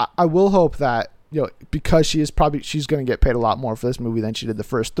that. Yeah. I will hope that, because she's going to get paid a lot more for this movie than she did the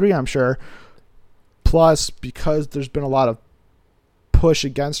first three, I'm sure. Plus, because there's been a lot of push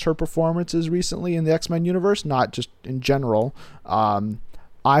against her performances recently in the X-Men universe, not just in general.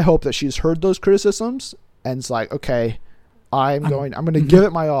 I hope that she's heard those criticisms and it's like, okay, I'm going to give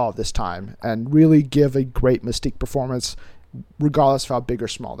it my all this time and really give a great Mystique performance, regardless of how big or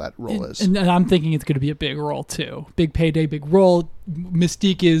small that role is. And I'm thinking it's going to be a big role too. Big payday, big role.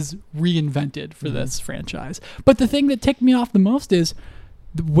 Mystique is reinvented for this franchise. But the thing that ticked me off the most is,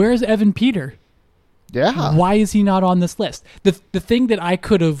 where's Evan Peter? Yeah. Why is he not on this list? The thing that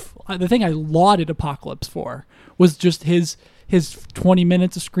the thing I lauded Apocalypse for was just his 20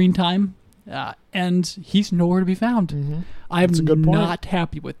 minutes of screen time, and he's nowhere to be found. I'm not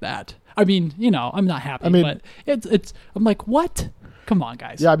happy with that. I mean, I'm not happy, but it's. I'm like, what? Come on,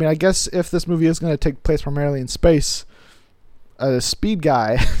 guys. Yeah, I mean, I guess if this movie is going to take place primarily in space, a speed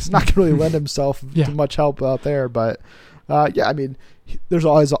guy is not going to really lend himself to much help out there. But yeah, I mean, there's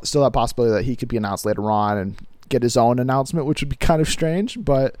always still that possibility that he could be announced later on and get his own announcement, which would be kind of strange.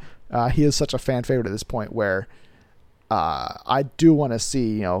 But he is such a fan favorite at this point, where I do want to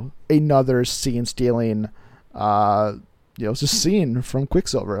see, another scene stealing, just scene from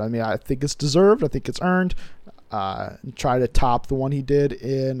Quicksilver. I mean, I think it's deserved. I think it's earned. Try to top the one he did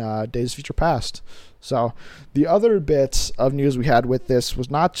in Days of Future Past. So the other bits of news we had with this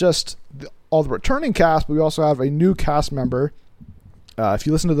was not just all the returning cast, but we also have a new cast member. If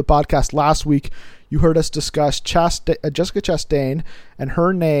you listened to the podcast last week, you heard us discuss Jessica Chastain and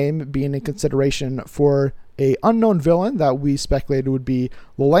her name being in consideration for a unknown villain that we speculated would be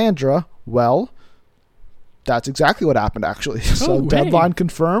Lilandra. Well, that's exactly what happened, actually. So Deadline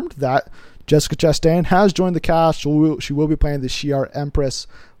confirmed that Jessica Chastain has joined the cast. She will be playing the Shi'ar Empress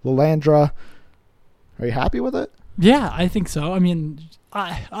Lilandra. Are you happy with it? Yeah, I think so. I mean,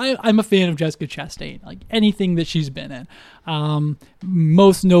 I'm a fan of Jessica Chastain, like anything that she's been in.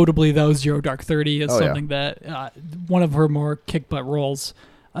 Most notably, though, Zero Dark 30 is something that one of her more kick butt roles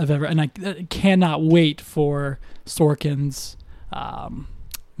I've ever, and I cannot wait for Sorkin's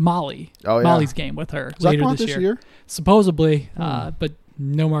Molly's game with her later this year. Supposedly, but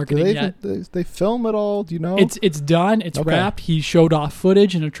no marketing yet. They film it all? Do you know? It's done. It's wrapped. He showed off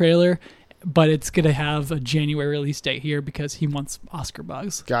footage in a trailer. But it's going to have a January release date here because he wants Oscar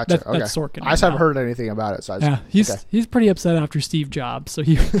bugs. Gotcha. That's Sorkin. I just haven't heard anything about it. So he's pretty upset after Steve Jobs, so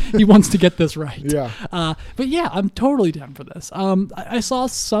he wants to get this right. Yeah. But yeah, I'm totally down for this. I saw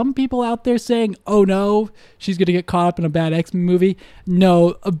some people out there saying, "Oh no, she's going to get caught up in a bad X-Men movie."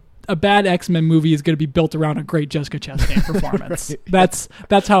 No, a bad X-Men movie is going to be built around a great Jessica Chastain performance. Right.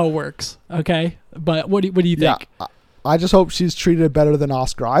 That's how it works. Okay, but what do you think? Yeah. I just hope she's treated better than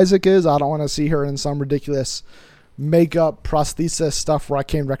Oscar Isaac is. I don't want to see her in some ridiculous makeup prosthesis stuff where I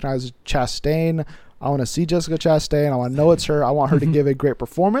can't recognize Chastain. I want to see Jessica Chastain. I want to know it's her. I want her to give a great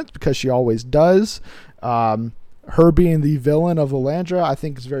performance because she always does. Her being the villain of Lilandra, I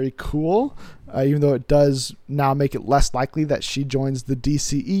think is very cool, even though it does now make it less likely that she joins the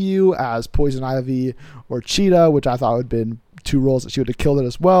DCEU as Poison Ivy or Cheetah, which I thought would have been two roles that she would have killed it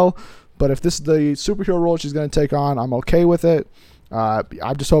as well. But if this is the superhero role she's going to take on, I'm okay with it.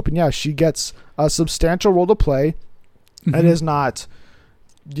 I'm just hoping, she gets a substantial role to play and is not,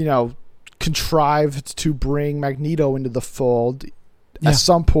 contrived to bring Magneto into the fold at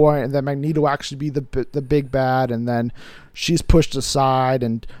some point, and then Magneto actually be the big bad, and then she's pushed aside.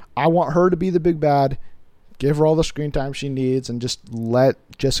 And I want her to be the big bad. Give her all the screen time she needs and just let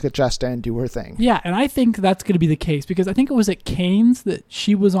Jessica Chastain do her thing. Yeah, and I think that's going to be the case because I think it was at Cannes that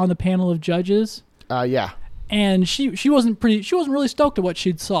she was on the panel of judges. Yeah. And she wasn't really stoked at what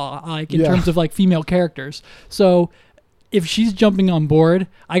she'd saw in terms of like female characters. So if she's jumping on board,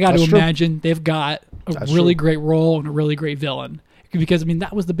 I got to imagine they've got a really great role and a really great villain. Because,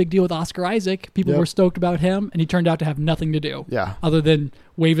 that was the big deal with Oscar Isaac. People were stoked about him, and he turned out to have nothing to do other than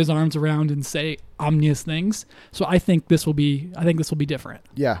wave his arms around and say ominous things. So I think this will be different.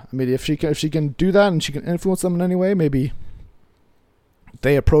 Yeah, if she can do that and she can influence them in any way, maybe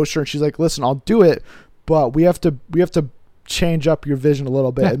they approach her and she's like, "Listen, I'll do it, but we have to change up your vision a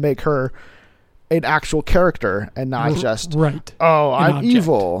little bit and make her an actual character and not just I'm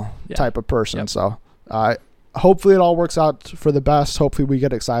evil type of person." Yep. So hopefully it all works out for the best. Hopefully we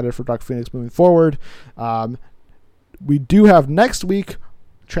get excited for Dark Phoenix moving forward. We do have next week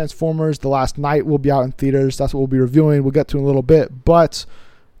Transformers The Last Night will be out in theaters. That's what we'll be reviewing. We'll get to in a little bit. But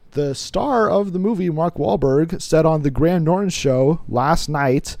the star of the movie, Mark Wahlberg, said on the Graham Norton show last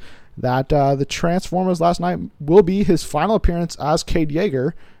night that the Transformers Last Night will be his final appearance as Cade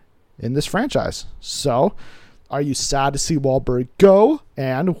Yeager in this franchise. So are you sad to see Wahlberg go,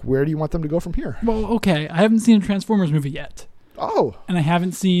 and where do you want them to go from here? Well, okay, I haven't seen a Transformers movie yet. Oh. And I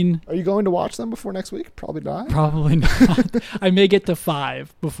haven't seen... Are you going to watch them before next week? Probably not. Probably not. I may get to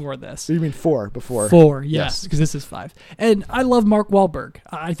 5 before this. You mean 4 before? 4, yes, because this is 5. And I love Mark Wahlberg.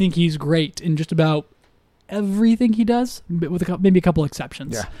 I think he's great in just about everything he does, with maybe a couple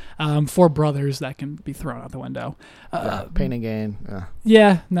exceptions. Yeah. 4 Brothers, that can be thrown out the window. Pain and Gain.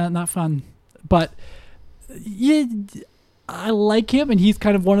 Yeah, not fun. But... yeah, I like him, and he's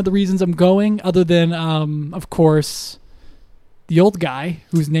kind of one of the reasons I'm going, other than, of course, the old guy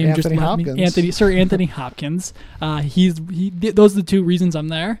whose name Anthony just left Hopkins. me, Sir Anthony Hopkins. Those are the 2 reasons I'm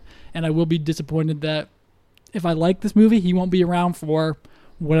there, and I will be disappointed that if I like this movie, he won't be around for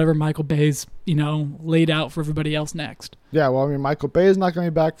whatever Michael Bay's, laid out for everybody else next. Yeah, well, Michael Bay is not going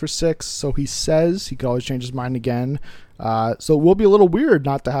to be back for 6, so he says he could always change his mind again. So it will be a little weird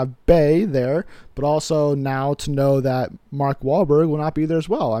not to have Bay there, but also now to know that Mark Wahlberg will not be there as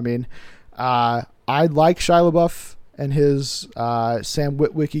well. I like Shia LaBeouf and his Sam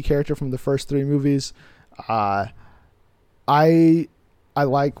Witwicky character from the first 3 movies. I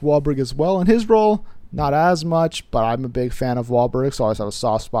like Wahlberg as well in his role. not as much, but I'm a big fan of Wahlberg, so I always have a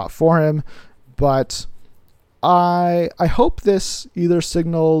soft spot for him. But I hope this either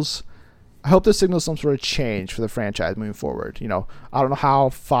signals some sort of change for the franchise moving forward. You know, I don't know how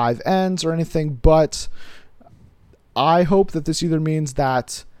 5 ends or anything, but I hope that this either means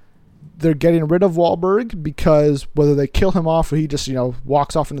that they're getting rid of Wahlberg, because whether they kill him off or he just, you know,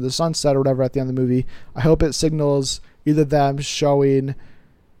 walks off into the sunset or whatever at the end of the movie, I hope it signals either them showing,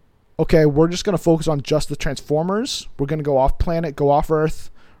 okay, we're just going to focus on just the Transformers. We're going to go off planet, go off Earth.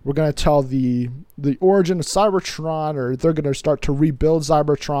 We're going to tell the origin of Cybertron, or they're going to start to rebuild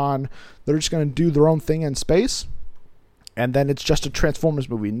Cybertron. They're just going to do their own thing in space. And then it's just a Transformers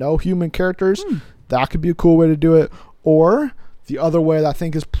movie. No human characters. That could be a cool way to do it. Or the other way that I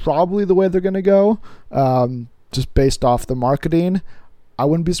think is probably the way they're going to go, just based off the marketing, I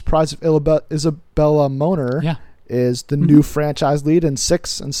wouldn't be surprised if Isabella Moner is the new franchise lead in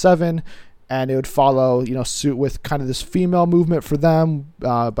 6 and 7, and it would follow, you know, suit with kind of this female movement for them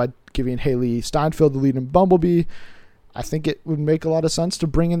by giving Haley Steinfeld the lead in Bumblebee. I think it would make a lot of sense to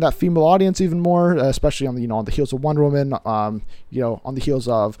bring in that female audience even more, especially on the, you know, on the heels of Wonder Woman, you know, on the heels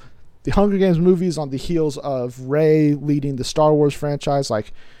of the Hunger Games movies, on the heels of Rey leading the Star Wars franchise.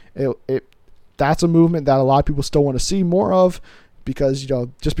 Like, that's a movement that a lot of people still want to see more of, because, you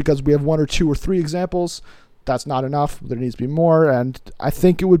know, just because we have 1 or 2 or 3 examples, that's not enough. There needs to be more, and I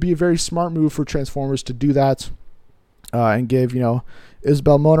think it would be a very smart move for Transformers to do that, and give, you know,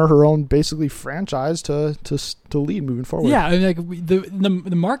 Isabel Moner her own basically franchise to lead moving forward. Yeah, I mean, like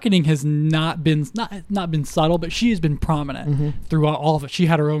the marketing has not been subtle, but she has been prominent throughout all of it. She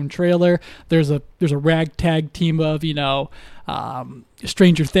had her own trailer. There's a ragtag team of, you know,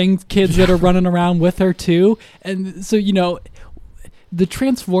 Stranger Things kids that are running around with her too, and so, you know, the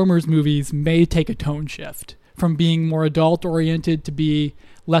Transformers movies may take a tone shift from being more adult oriented to be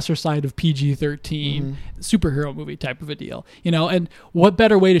lesser side of PG-13 superhero movie type of a deal, you know. And what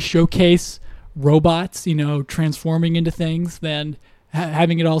better way to showcase robots, you know, transforming into things than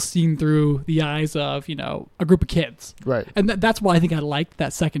having it all seen through the eyes of, you know, a group of kids. Right. And that's why I think I liked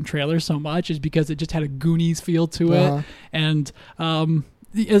that second trailer so much, is because it just had a Goonies feel to it. And the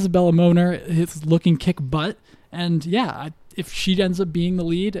Isabella Moner is looking kick butt. And yeah, if she ends up being the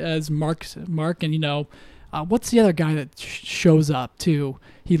lead as Mark, and, you know, what's the other guy that shows up too?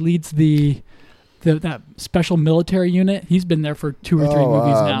 He leads that special military unit. He's been there for 2 or 3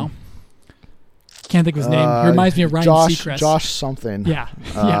 movies now. Can't think of his name. He reminds me of Ryan Seacrest. Josh something. Yeah.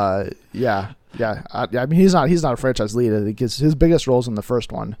 Yeah. I mean, he's not a franchise lead. I think his biggest role's in the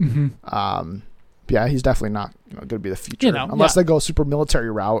first one. Yeah, he's definitely not, you know, going to be the future, you know, unless they go super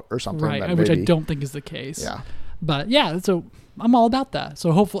military route or something. Right, which I don't think is the case. Yeah. But yeah, so I'm all about that.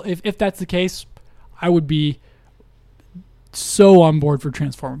 So hopefully, if that's the case, I would be so on board for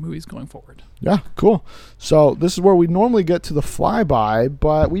Transformer movies going forward. Yeah, cool. So this is where we normally get to the flyby,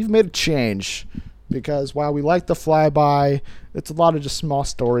 but we've made a change, because while we like the flyby, it's a lot of just small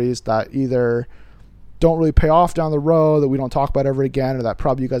stories that either don't really pay off down the road, that we don't talk about ever again, or that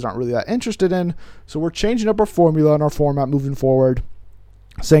probably you guys aren't really that interested in. So we're changing up our formula and our format moving forward,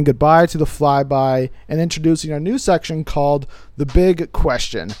 saying goodbye to the flyby and introducing a new section called The Big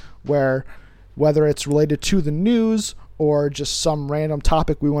Question, where whether it's related to the news or just some random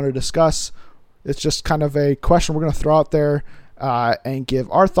topic we want to discuss, it's just kind of a question we're going to throw out there and give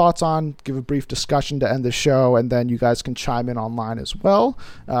our thoughts on, give a brief discussion to end the show, and then you guys can chime in online as well,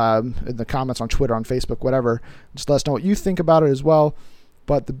 in the comments on Twitter, on Facebook, whatever. Just let us know what you think about it as well.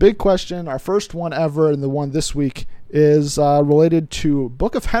 But the big question, our first one ever, and the one this week, is related to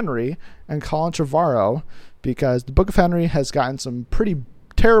Book of Henry and Colin Trevorrow, because the Book of Henry has gotten some pretty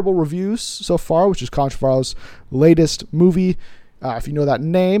terrible reviews so far, which is Colin Trevorrow's latest movie. If you know that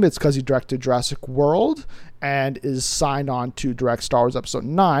name, it's because he directed Jurassic World and is signed on to direct Star Wars Episode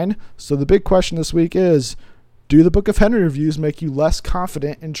 9. So the big question this week is, do the Book of Henry reviews make you less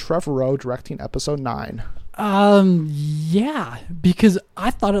confident in Trevorrow directing Episode 9? Yeah, because I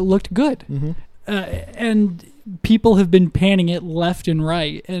thought it looked good. And people have been panning it left and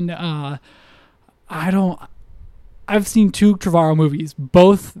right. And I've seen 2 Trevorrow movies,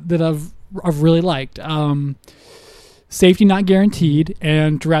 both that I've really liked. Safety Not Guaranteed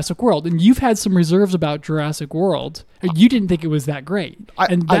and Jurassic World. And you've had some reserves about Jurassic World. You didn't think it was that great.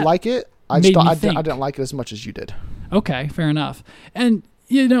 I like it. I didn't like it as much as you did. Okay, fair enough. And,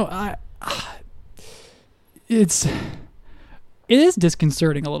 you know, it is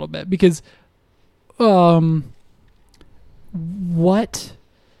disconcerting a little bit, because Rian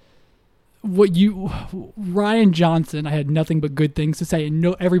Johnson, I had nothing but good things to say, and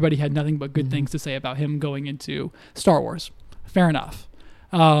everybody had nothing but good things to say about him going into Star Wars. Fair enough.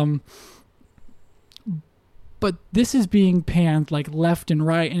 But this is being panned like left and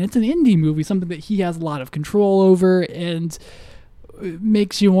right, and it's an indie movie, something that he has a lot of control over, and it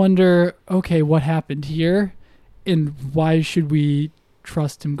makes you wonder, okay, what happened here, and why should we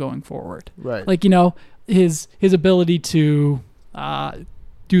trust him going forward? Right. Like, his ability to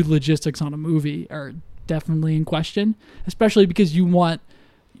do the logistics on a movie are definitely in question, especially because if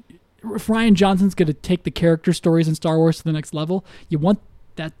Rian Johnson's going to take the character stories in Star Wars to the next level, you want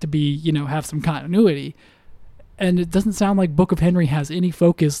that to be, have some continuity. And it doesn't sound like Book of Henry has any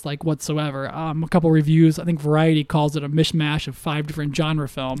focus like whatsoever. A couple reviews, I think Variety calls it a mishmash of 5 different genre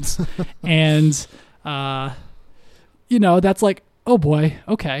films. And, that's like, oh boy,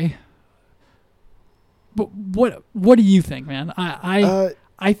 okay. But what do you think, man?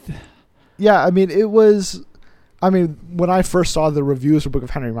 Yeah, I mean, when I first saw the reviews for Book of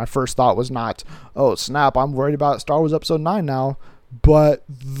Henry, my first thought was not, oh, snap, I'm worried about Star Wars Episode 9 now. But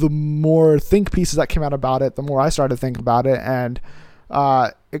the more think pieces that came out about it, the more I started to think about it. And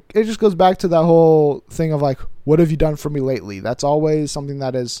it just goes back to that whole thing of like, what have you done for me lately? That's always something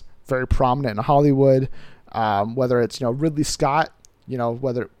that is very prominent in Hollywood, whether it's, Ridley Scott,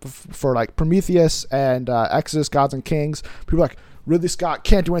 whether for like Prometheus and Exodus, Gods and Kings, people are like, Ridley Scott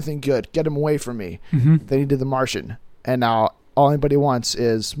can't do anything good. Get him away from me. Mm-hmm. Then he did The Martian. And now all anybody wants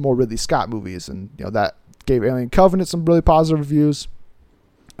is more Ridley Scott movies. And, that gave Alien Covenant some really positive reviews,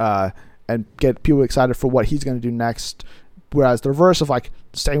 and get people excited for what he's going to do next. Whereas the reverse of like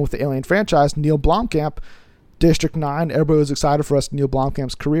staying with the Alien franchise, Neil Blomkamp, District 9, everybody was excited for Neil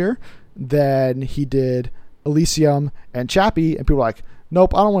Blomkamp's career. Then he did Elysium and Chappie, and people were like,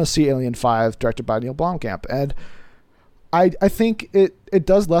 nope, I don't want to see Alien 5 directed by Neil Blomkamp. And I think it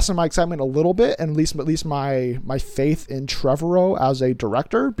does lessen my excitement a little bit, and at least my faith in Trevorrow as a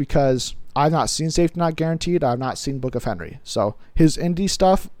director, because I've not seen Safety Not Guaranteed. I've not seen Book of Henry. So his indie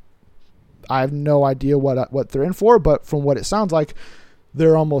stuff, I have no idea what they're in for, but from what it sounds like,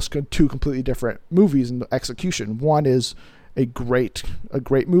 they're almost 2 completely different movies in the execution. One is a great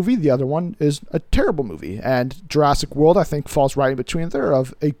movie. The other one is a terrible movie. And Jurassic World, I think, falls right in between there,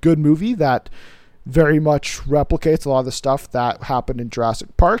 of a good movie that very much replicates a lot of the stuff that happened in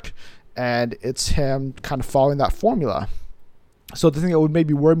Jurassic Park, and it's him kind of following that formula. So the thing that would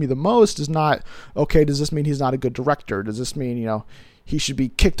maybe worry me the most is not, okay, does this mean he's not a good director? Does this mean, he should be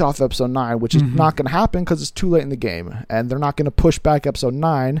kicked off Episode 9, which is not going to happen because it's too late in the game, and they're not going to push back Episode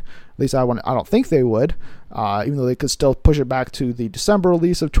 9. At least I don't think they would, even though they could still push it back to the December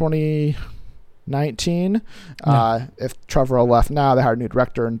release of 2019. If Trevorrow left now, they hired a new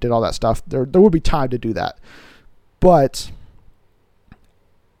director and did all that stuff. There would be time to do that. But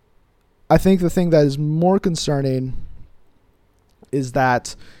I think the thing that is more concerning is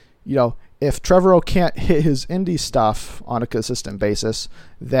that, if Trevorrow can't hit his indie stuff on a consistent basis,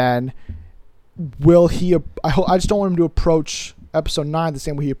 then will he? I just don't want him to approach Episode 9 the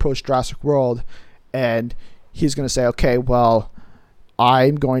same way he approached Jurassic World, and he's going to say, okay, well,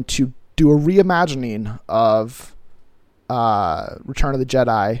 I'm going to do a reimagining of Return of the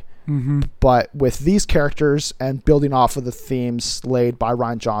Jedi, but with these characters and building off of the themes laid by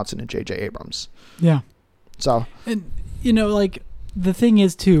Rian Johnson and J.J. Abrams. Yeah. So, and like, the thing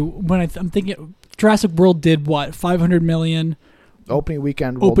is too, when I'm thinking Jurassic World did what, 500 million opening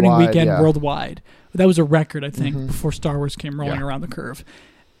weekend worldwide. That was a record, I think, before Star Wars came rolling around the curve.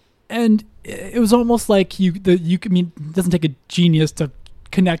 And it was almost like it doesn't take a genius to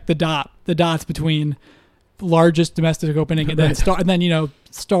connect the dots between the largest domestic opening and then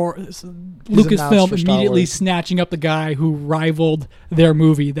Lucasfilm immediately snatching up the guy who rivaled their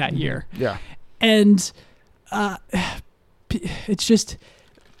movie that year. Yeah. And it's just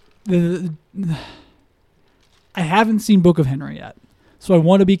I haven't seen Book of Henry yet, so I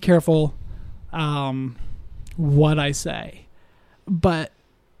want to be careful what I say. But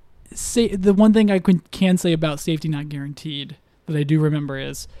the one thing I can say about Safety Not Guaranteed that I do remember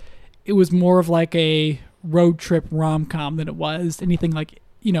is it was more of like a road trip rom-com than it was anything like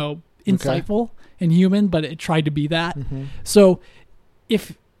insightful and human, but it tried to be that. So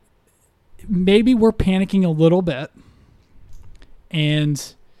if maybe we're panicking a little bit,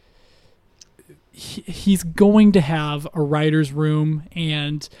 and he's going to have a writer's room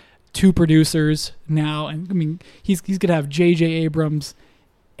and 2 producers now. And he's going to have J.J. Abrams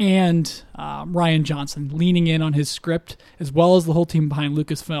and Rian Johnson leaning in on his script, as well as the whole team behind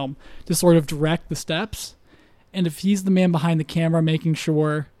Lucasfilm, to sort of direct the steps. And if he's the man behind the camera making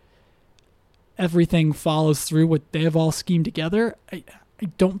sure everything follows through what they have all schemed together, I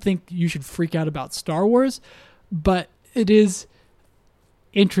don't think you should freak out about Star Wars. But it is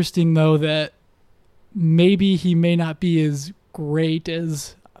interesting, though, that maybe he may not be as great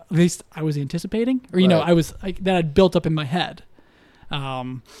as at least I was anticipating, or I was that I'd built up in my head.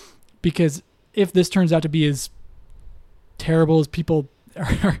 Because if this turns out to be as terrible as people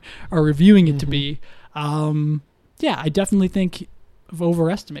are reviewing it to be, I definitely think I've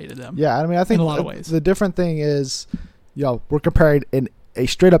overestimated them. Yeah, I mean, I think in a lot of ways. The different thing is, we're comparing a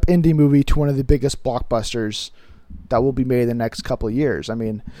straight up indie movie to one of the biggest blockbusters that will be made in the next couple of years. I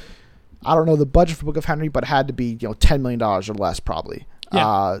mean, I don't know the budget for Book of Henry, but it had to be $10 million or less probably.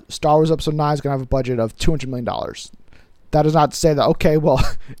 Yeah. Star Wars Episode 9 is going to have a budget of $200 million. That is not to say that, okay, well,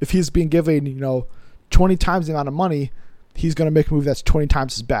 if he's being given 20 times the amount of money, he's going to make a movie that's 20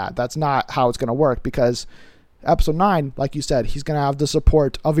 times as bad. That's not how it's going to work, because Episode 9, like you said, he's going to have the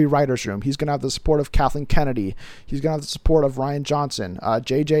support of a writer's room. He's going to have the support of Kathleen Kennedy. He's going to have the support of Rian Johnson,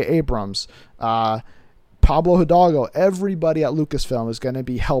 J.J. Abrams, Pablo Hidalgo. Everybody at Lucasfilm is going to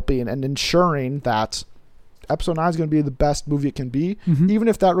be helping and ensuring that Episode 9 is going to be the best movie it can be, even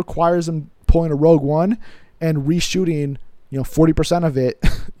if that requires them pulling a Rogue One and reshooting 40% of it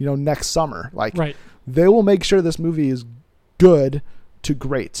next summer. They will make sure this movie is good to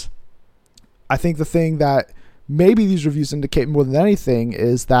great. I think the thing that maybe these reviews indicate more than anything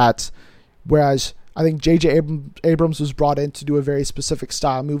is that whereas I think J.J. Abrams was brought in to do a very specific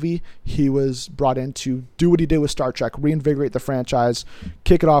style movie, he was brought in to do what he did with Star Trek, reinvigorate the franchise,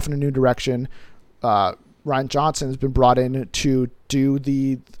 kick it off in a new direction. Rian Johnson has been brought in to do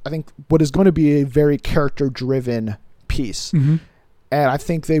I think what is going to be a very character-driven piece. And I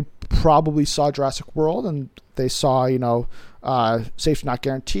think they probably saw Jurassic World, and they saw, Safety Not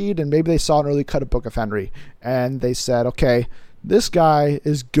Guaranteed, and maybe they saw an early cut of Book of Henry, and they said, okay, this guy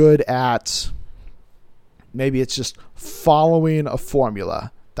is good at, maybe it's just following a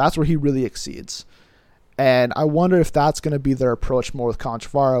formula. That's where he really exceeds. And I wonder if that's going to be their approach more with Colin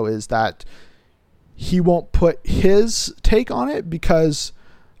Trevorrow, is that he won't put his take on it, because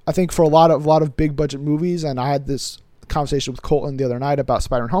I think for a lot of big budget movies, and I had this conversation with Colton the other night about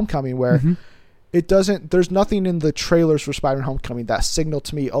Spider-Man Homecoming, where there's nothing in the trailers for Spider-Man Homecoming that signaled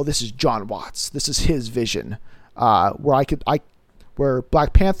to me, oh, this is John Watts, this is his vision. Where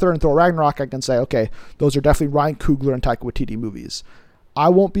Black Panther and Thor Ragnarok, I can say, okay, those are definitely Ryan Coogler and Taika Waititi movies. I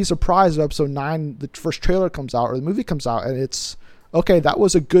won't be surprised if Episode 9, the first trailer comes out, or the movie comes out, and it's, okay, that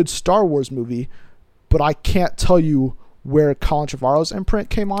was a good Star Wars movie, but I can't tell you where Colin Trevorrow's imprint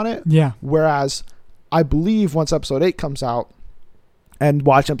came on it. Yeah. Whereas I believe once Episode 8 comes out, and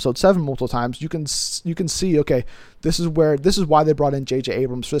watch Episode 7 multiple times, you can see, okay, this is why they brought in J.J.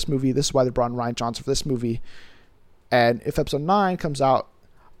 Abrams for this movie. This is why they brought in Rian Johnson for this movie. And if Episode 9 comes out,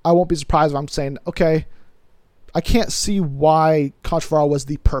 I won't be surprised if I'm saying, okay, I can't see why Colin Trevorrow was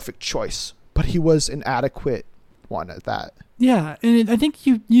the perfect choice, but he was an adequate one at that. Yeah, and I think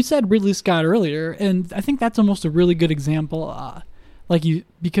you said Ridley Scott earlier, and I think that's almost a really good example,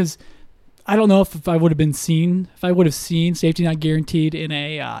 because I don't know if I would have seen Safety Not Guaranteed in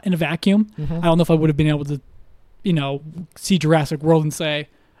a vacuum. I don't know if I would have been able to, see Jurassic World and say,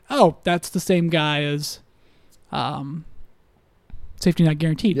 oh, that's the same guy as Safety Not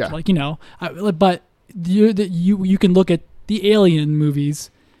Guaranteed. Yeah. But you can look at the Alien movies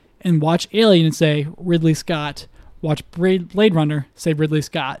and watch Alien and say Ridley Scott. Watch Blade Runner, say Ridley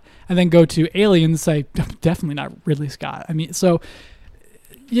Scott, and then go to Alien and say definitely not Ridley Scott. I mean, so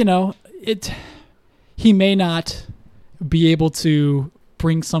he may not be able to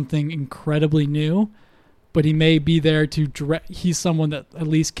bring something incredibly new, but he may be there to direct. He's someone that at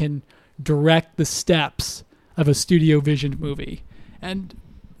least can direct the steps of a studio vision movie. And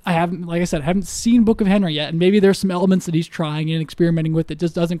I haven't seen Book of Henry yet, and maybe there's some elements that he's trying and experimenting with that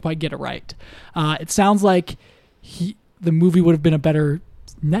just doesn't quite get it right. It sounds like the movie would have been a better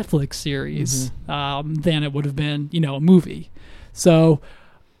Netflix series than it would have been, a movie. So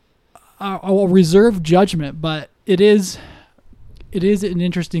I'll reserve judgment, but it is an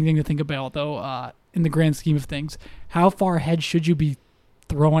interesting thing to think about, though, in the grand scheme of things. How far ahead should you be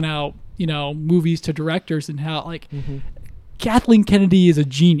throwing out, movies to directors, and how, Kathleen Kennedy is a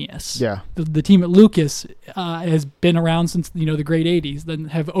genius. Yeah. The team at Lucas has been around since, the great 80s, then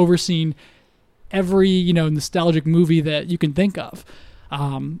have overseen every, nostalgic movie that you can think of,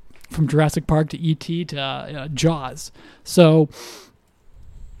 from Jurassic Park to E.T. to Jaws. So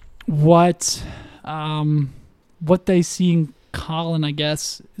what they see in Colin, I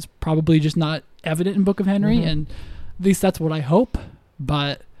guess, is probably just not evident in Book of Henry, and at least that's what I hope.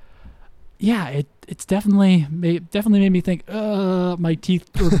 But yeah, it's definitely made me think. My teeth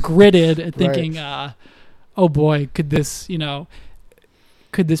were gritted at thinking, right. Oh boy, could this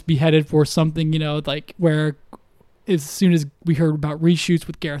be headed for something, where as soon as we heard about reshoots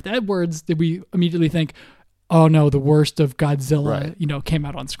with Gareth Edwards, did we immediately think, oh no, the worst of Godzilla, Right. came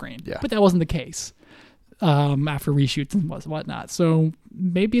out on screen. Yeah. But that wasn't the case after reshoots and whatnot. So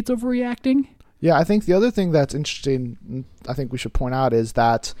maybe it's overreacting. Yeah, I think the other thing that's interesting, I think we should point out, is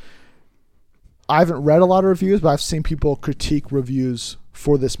that I haven't read a lot of reviews, but I've seen people critique reviews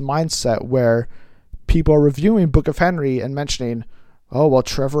for this mindset where people are reviewing Book of Henry and mentioning, oh, well,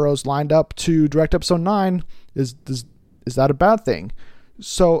 Trevorrow's lined up to direct episode 9. Is that a bad thing?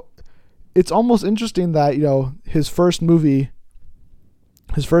 So it's almost interesting that, his first movie,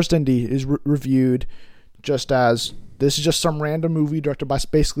 his first indie is reviewed just as, this is just some random movie directed by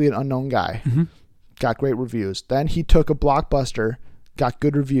basically an unknown guy. Mm-hmm. Got great reviews. Then he took a blockbuster, got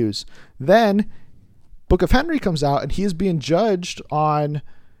good reviews. Then Book of Henry comes out and he is being judged on,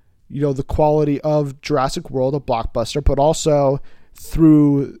 the quality of Jurassic World, a blockbuster, but also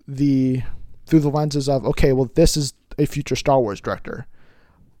through the lenses of, okay, well, this is a future Star Wars director.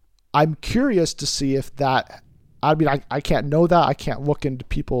 I'm curious to see if that, I can't know that. I can't look into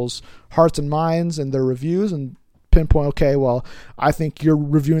people's hearts and minds and their reviews and pinpoint, okay, well, I think you're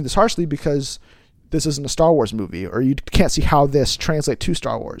reviewing this harshly because this isn't a Star Wars movie, or you can't see how this translates to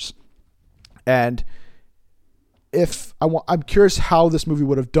Star Wars. And I'm curious how this movie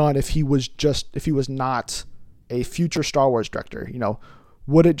would have done if he was not a future Star Wars director.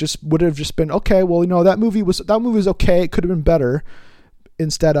 Would it have just been, okay, well, that movie was okay, it could have been better,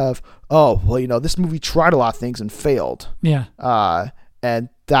 instead of, oh, well, this movie tried a lot of things and failed. Yeah. And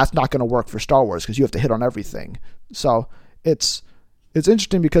that's not going to work for Star Wars because you have to hit on everything. So it's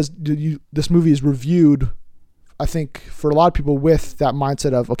interesting because this movie is reviewed, I think, for a lot of people with that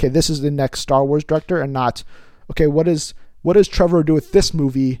mindset of, okay, this is the next Star Wars director, and not, okay, what does Trevorrow do with this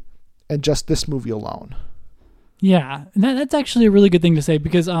movie and just this movie alone? Yeah, and that's actually a really good thing to say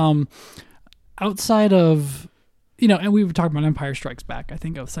because outside of, and we were talking about Empire Strikes Back, I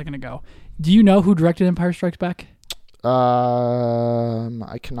think a second ago. Do you know who directed Empire Strikes Back?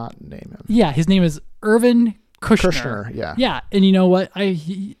 I cannot name him. Yeah, his name is Irvin Kushner. Yeah. Yeah, and you know what?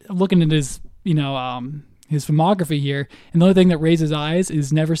 I'm looking at his, his filmography here, and the only thing that raises eyes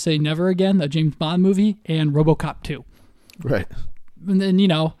is Never Say Never Again, a James Bond movie, and RoboCop 2. Right. And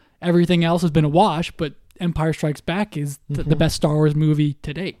then, everything else has been a wash, but Empire Strikes Back is the best Star Wars movie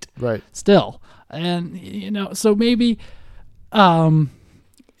to date. Right. Still. And, so maybe filmmaking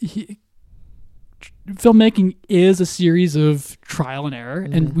is a series of trial and error,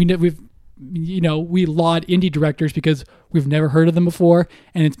 and we laud indie directors because we've never heard of them before,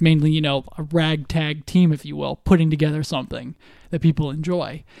 and it's mainly, a ragtag team, if you will, putting together something that people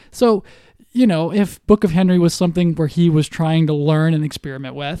enjoy. So, if Book of Henry was something where he was trying to learn and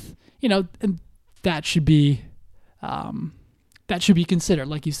experiment with, and that should be considered,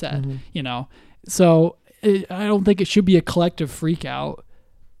 like you said, So I don't think it should be a collective freak out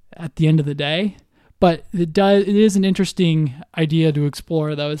at the end of the day. But it is an interesting idea to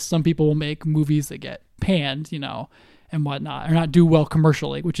explore, though, as some people will make movies that get panned, and whatnot, or not do well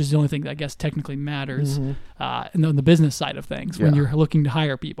commercially, which is the only thing that I guess technically matters in the business side of things when you're looking to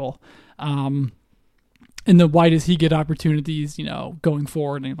hire people. And then why does he get opportunities, going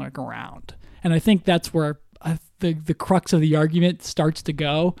forward and around? And I think that's where the crux of the argument starts to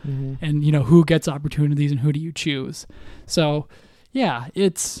go, and who gets opportunities and who do you choose? So, yeah,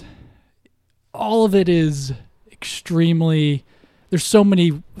 all of it is extremely. There's so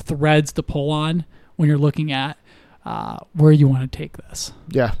many threads to pull on when you're looking at where you want to take this.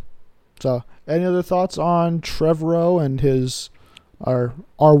 Yeah. So, any other thoughts on Trevorrow and our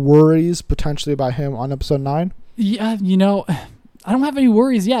worries potentially about him on episode 9? Yeah, I don't have any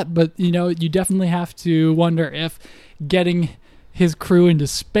worries yet, but you definitely have to wonder if getting his crew into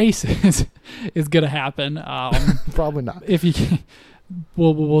space is going to happen. Probably not. If you,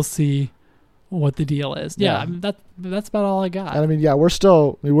 we'll see what the deal is. Yeah, Yeah. I mean, that's about all I got. And I mean, yeah, we're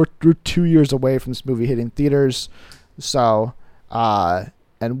 2 years away from this movie hitting theaters. So,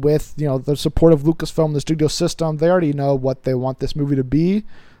 and with, the support of Lucasfilm, the studio system, they already know what they want this movie to be,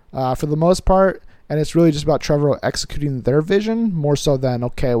 for the most part. And it's really just about Trevorrow executing their vision more so than,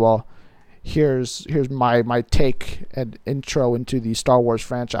 okay, well, here's my take and intro into the Star Wars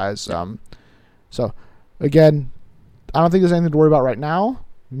franchise. So again, I don't think there's anything to worry about right now.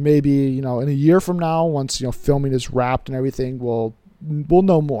 Maybe, in a year from now, once, filming is wrapped and everything, we'll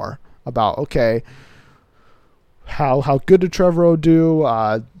know more about, okay, how good did Trevorrow do?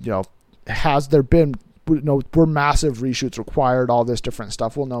 Has there been, were massive reshoots required, all this different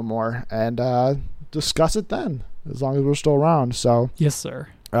stuff. We'll know more and discuss it then, as long as we're still around. So yes, sir.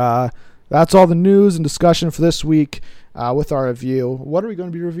 That's all the news and discussion for this week with our review. What are we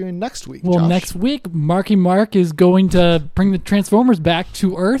going to be reviewing next week, Well, Josh? next week, Marky Mark is going to bring the Transformers back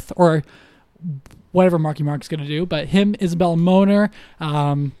to Earth, or whatever Marky Mark's going to do. But him, Isabella Moner,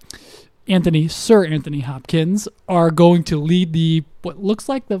 Sir Anthony Hopkins are going to lead what looks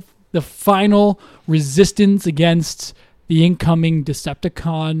like the final resistance against the incoming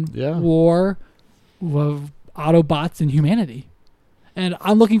Decepticon war of Autobots and humanity. And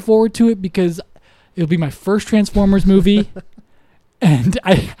I'm looking forward to it because it'll be my first Transformers movie. And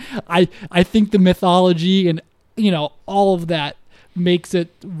I think the mythology and, all of that makes it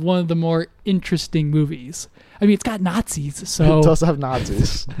one of the more interesting movies. I mean, it's got Nazis, so it does have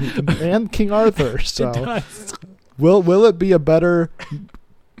Nazis and King Arthur. So it does. Will it be a better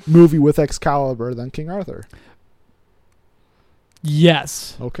movie with Excalibur than King Arthur?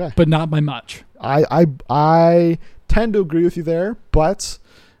 Yes. Okay. But not by much. I tend to agree with you there, but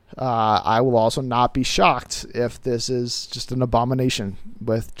I will also not be shocked if this is just an abomination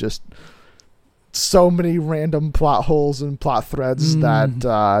with just so many random plot holes and plot threads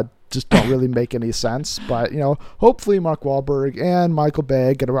that just don't really make any sense. But, hopefully Mark Wahlberg and Michael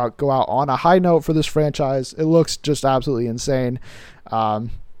Bay go out on a high note for this franchise. It looks just absolutely insane.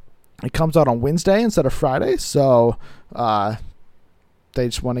 It comes out on Wednesday instead of Friday, so they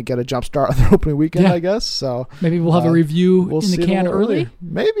just want to get a jump start on their opening weekend, I guess. So maybe we'll have a review in the can early.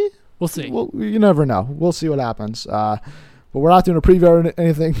 Maybe. We'll see. You never know. We'll see what happens. But we're not doing a preview or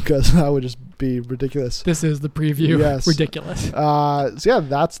anything because that would just be ridiculous. This is the preview. Yes. Ridiculous. So yeah,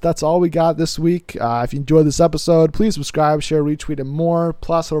 that's all we got this week. If you enjoyed this episode, please subscribe, share, retweet, and more.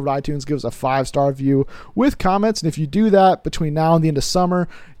 Plus, head over to iTunes, give us a 5-star review with comments. And if you do that between now and the end of summer,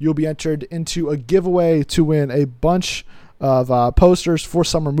 you'll be entered into a giveaway to win a bunch of posters for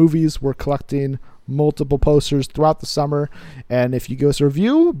summer movies. We're collecting multiple posters throughout the summer, and if you give us a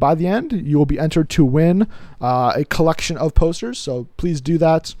review by the end, you will be entered to win a collection of posters. So please do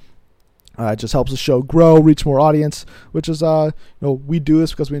that. It just helps the show grow, reach more audience, which is we do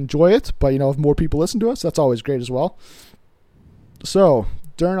this because we enjoy it, but if more people listen to us, that's always great as well. So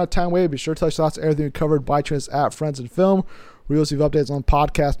during our time away, be sure to touch thoughts on everything we covered by iTunes at Friends and Film. We also have updates on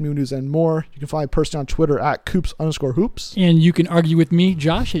podcast, movie news, and more. You can find me personally on Twitter at Coops_Hoops. And you can argue with me,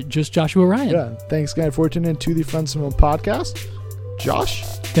 Josh, at Just Joshua Ryan. Yeah. Thanks again for tuning in to the Friends and Film podcast. Josh.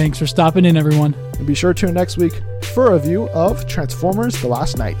 Thanks for stopping in, everyone. And be sure to tune in next week for a review of Transformers: The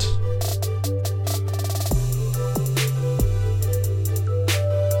Last Knight.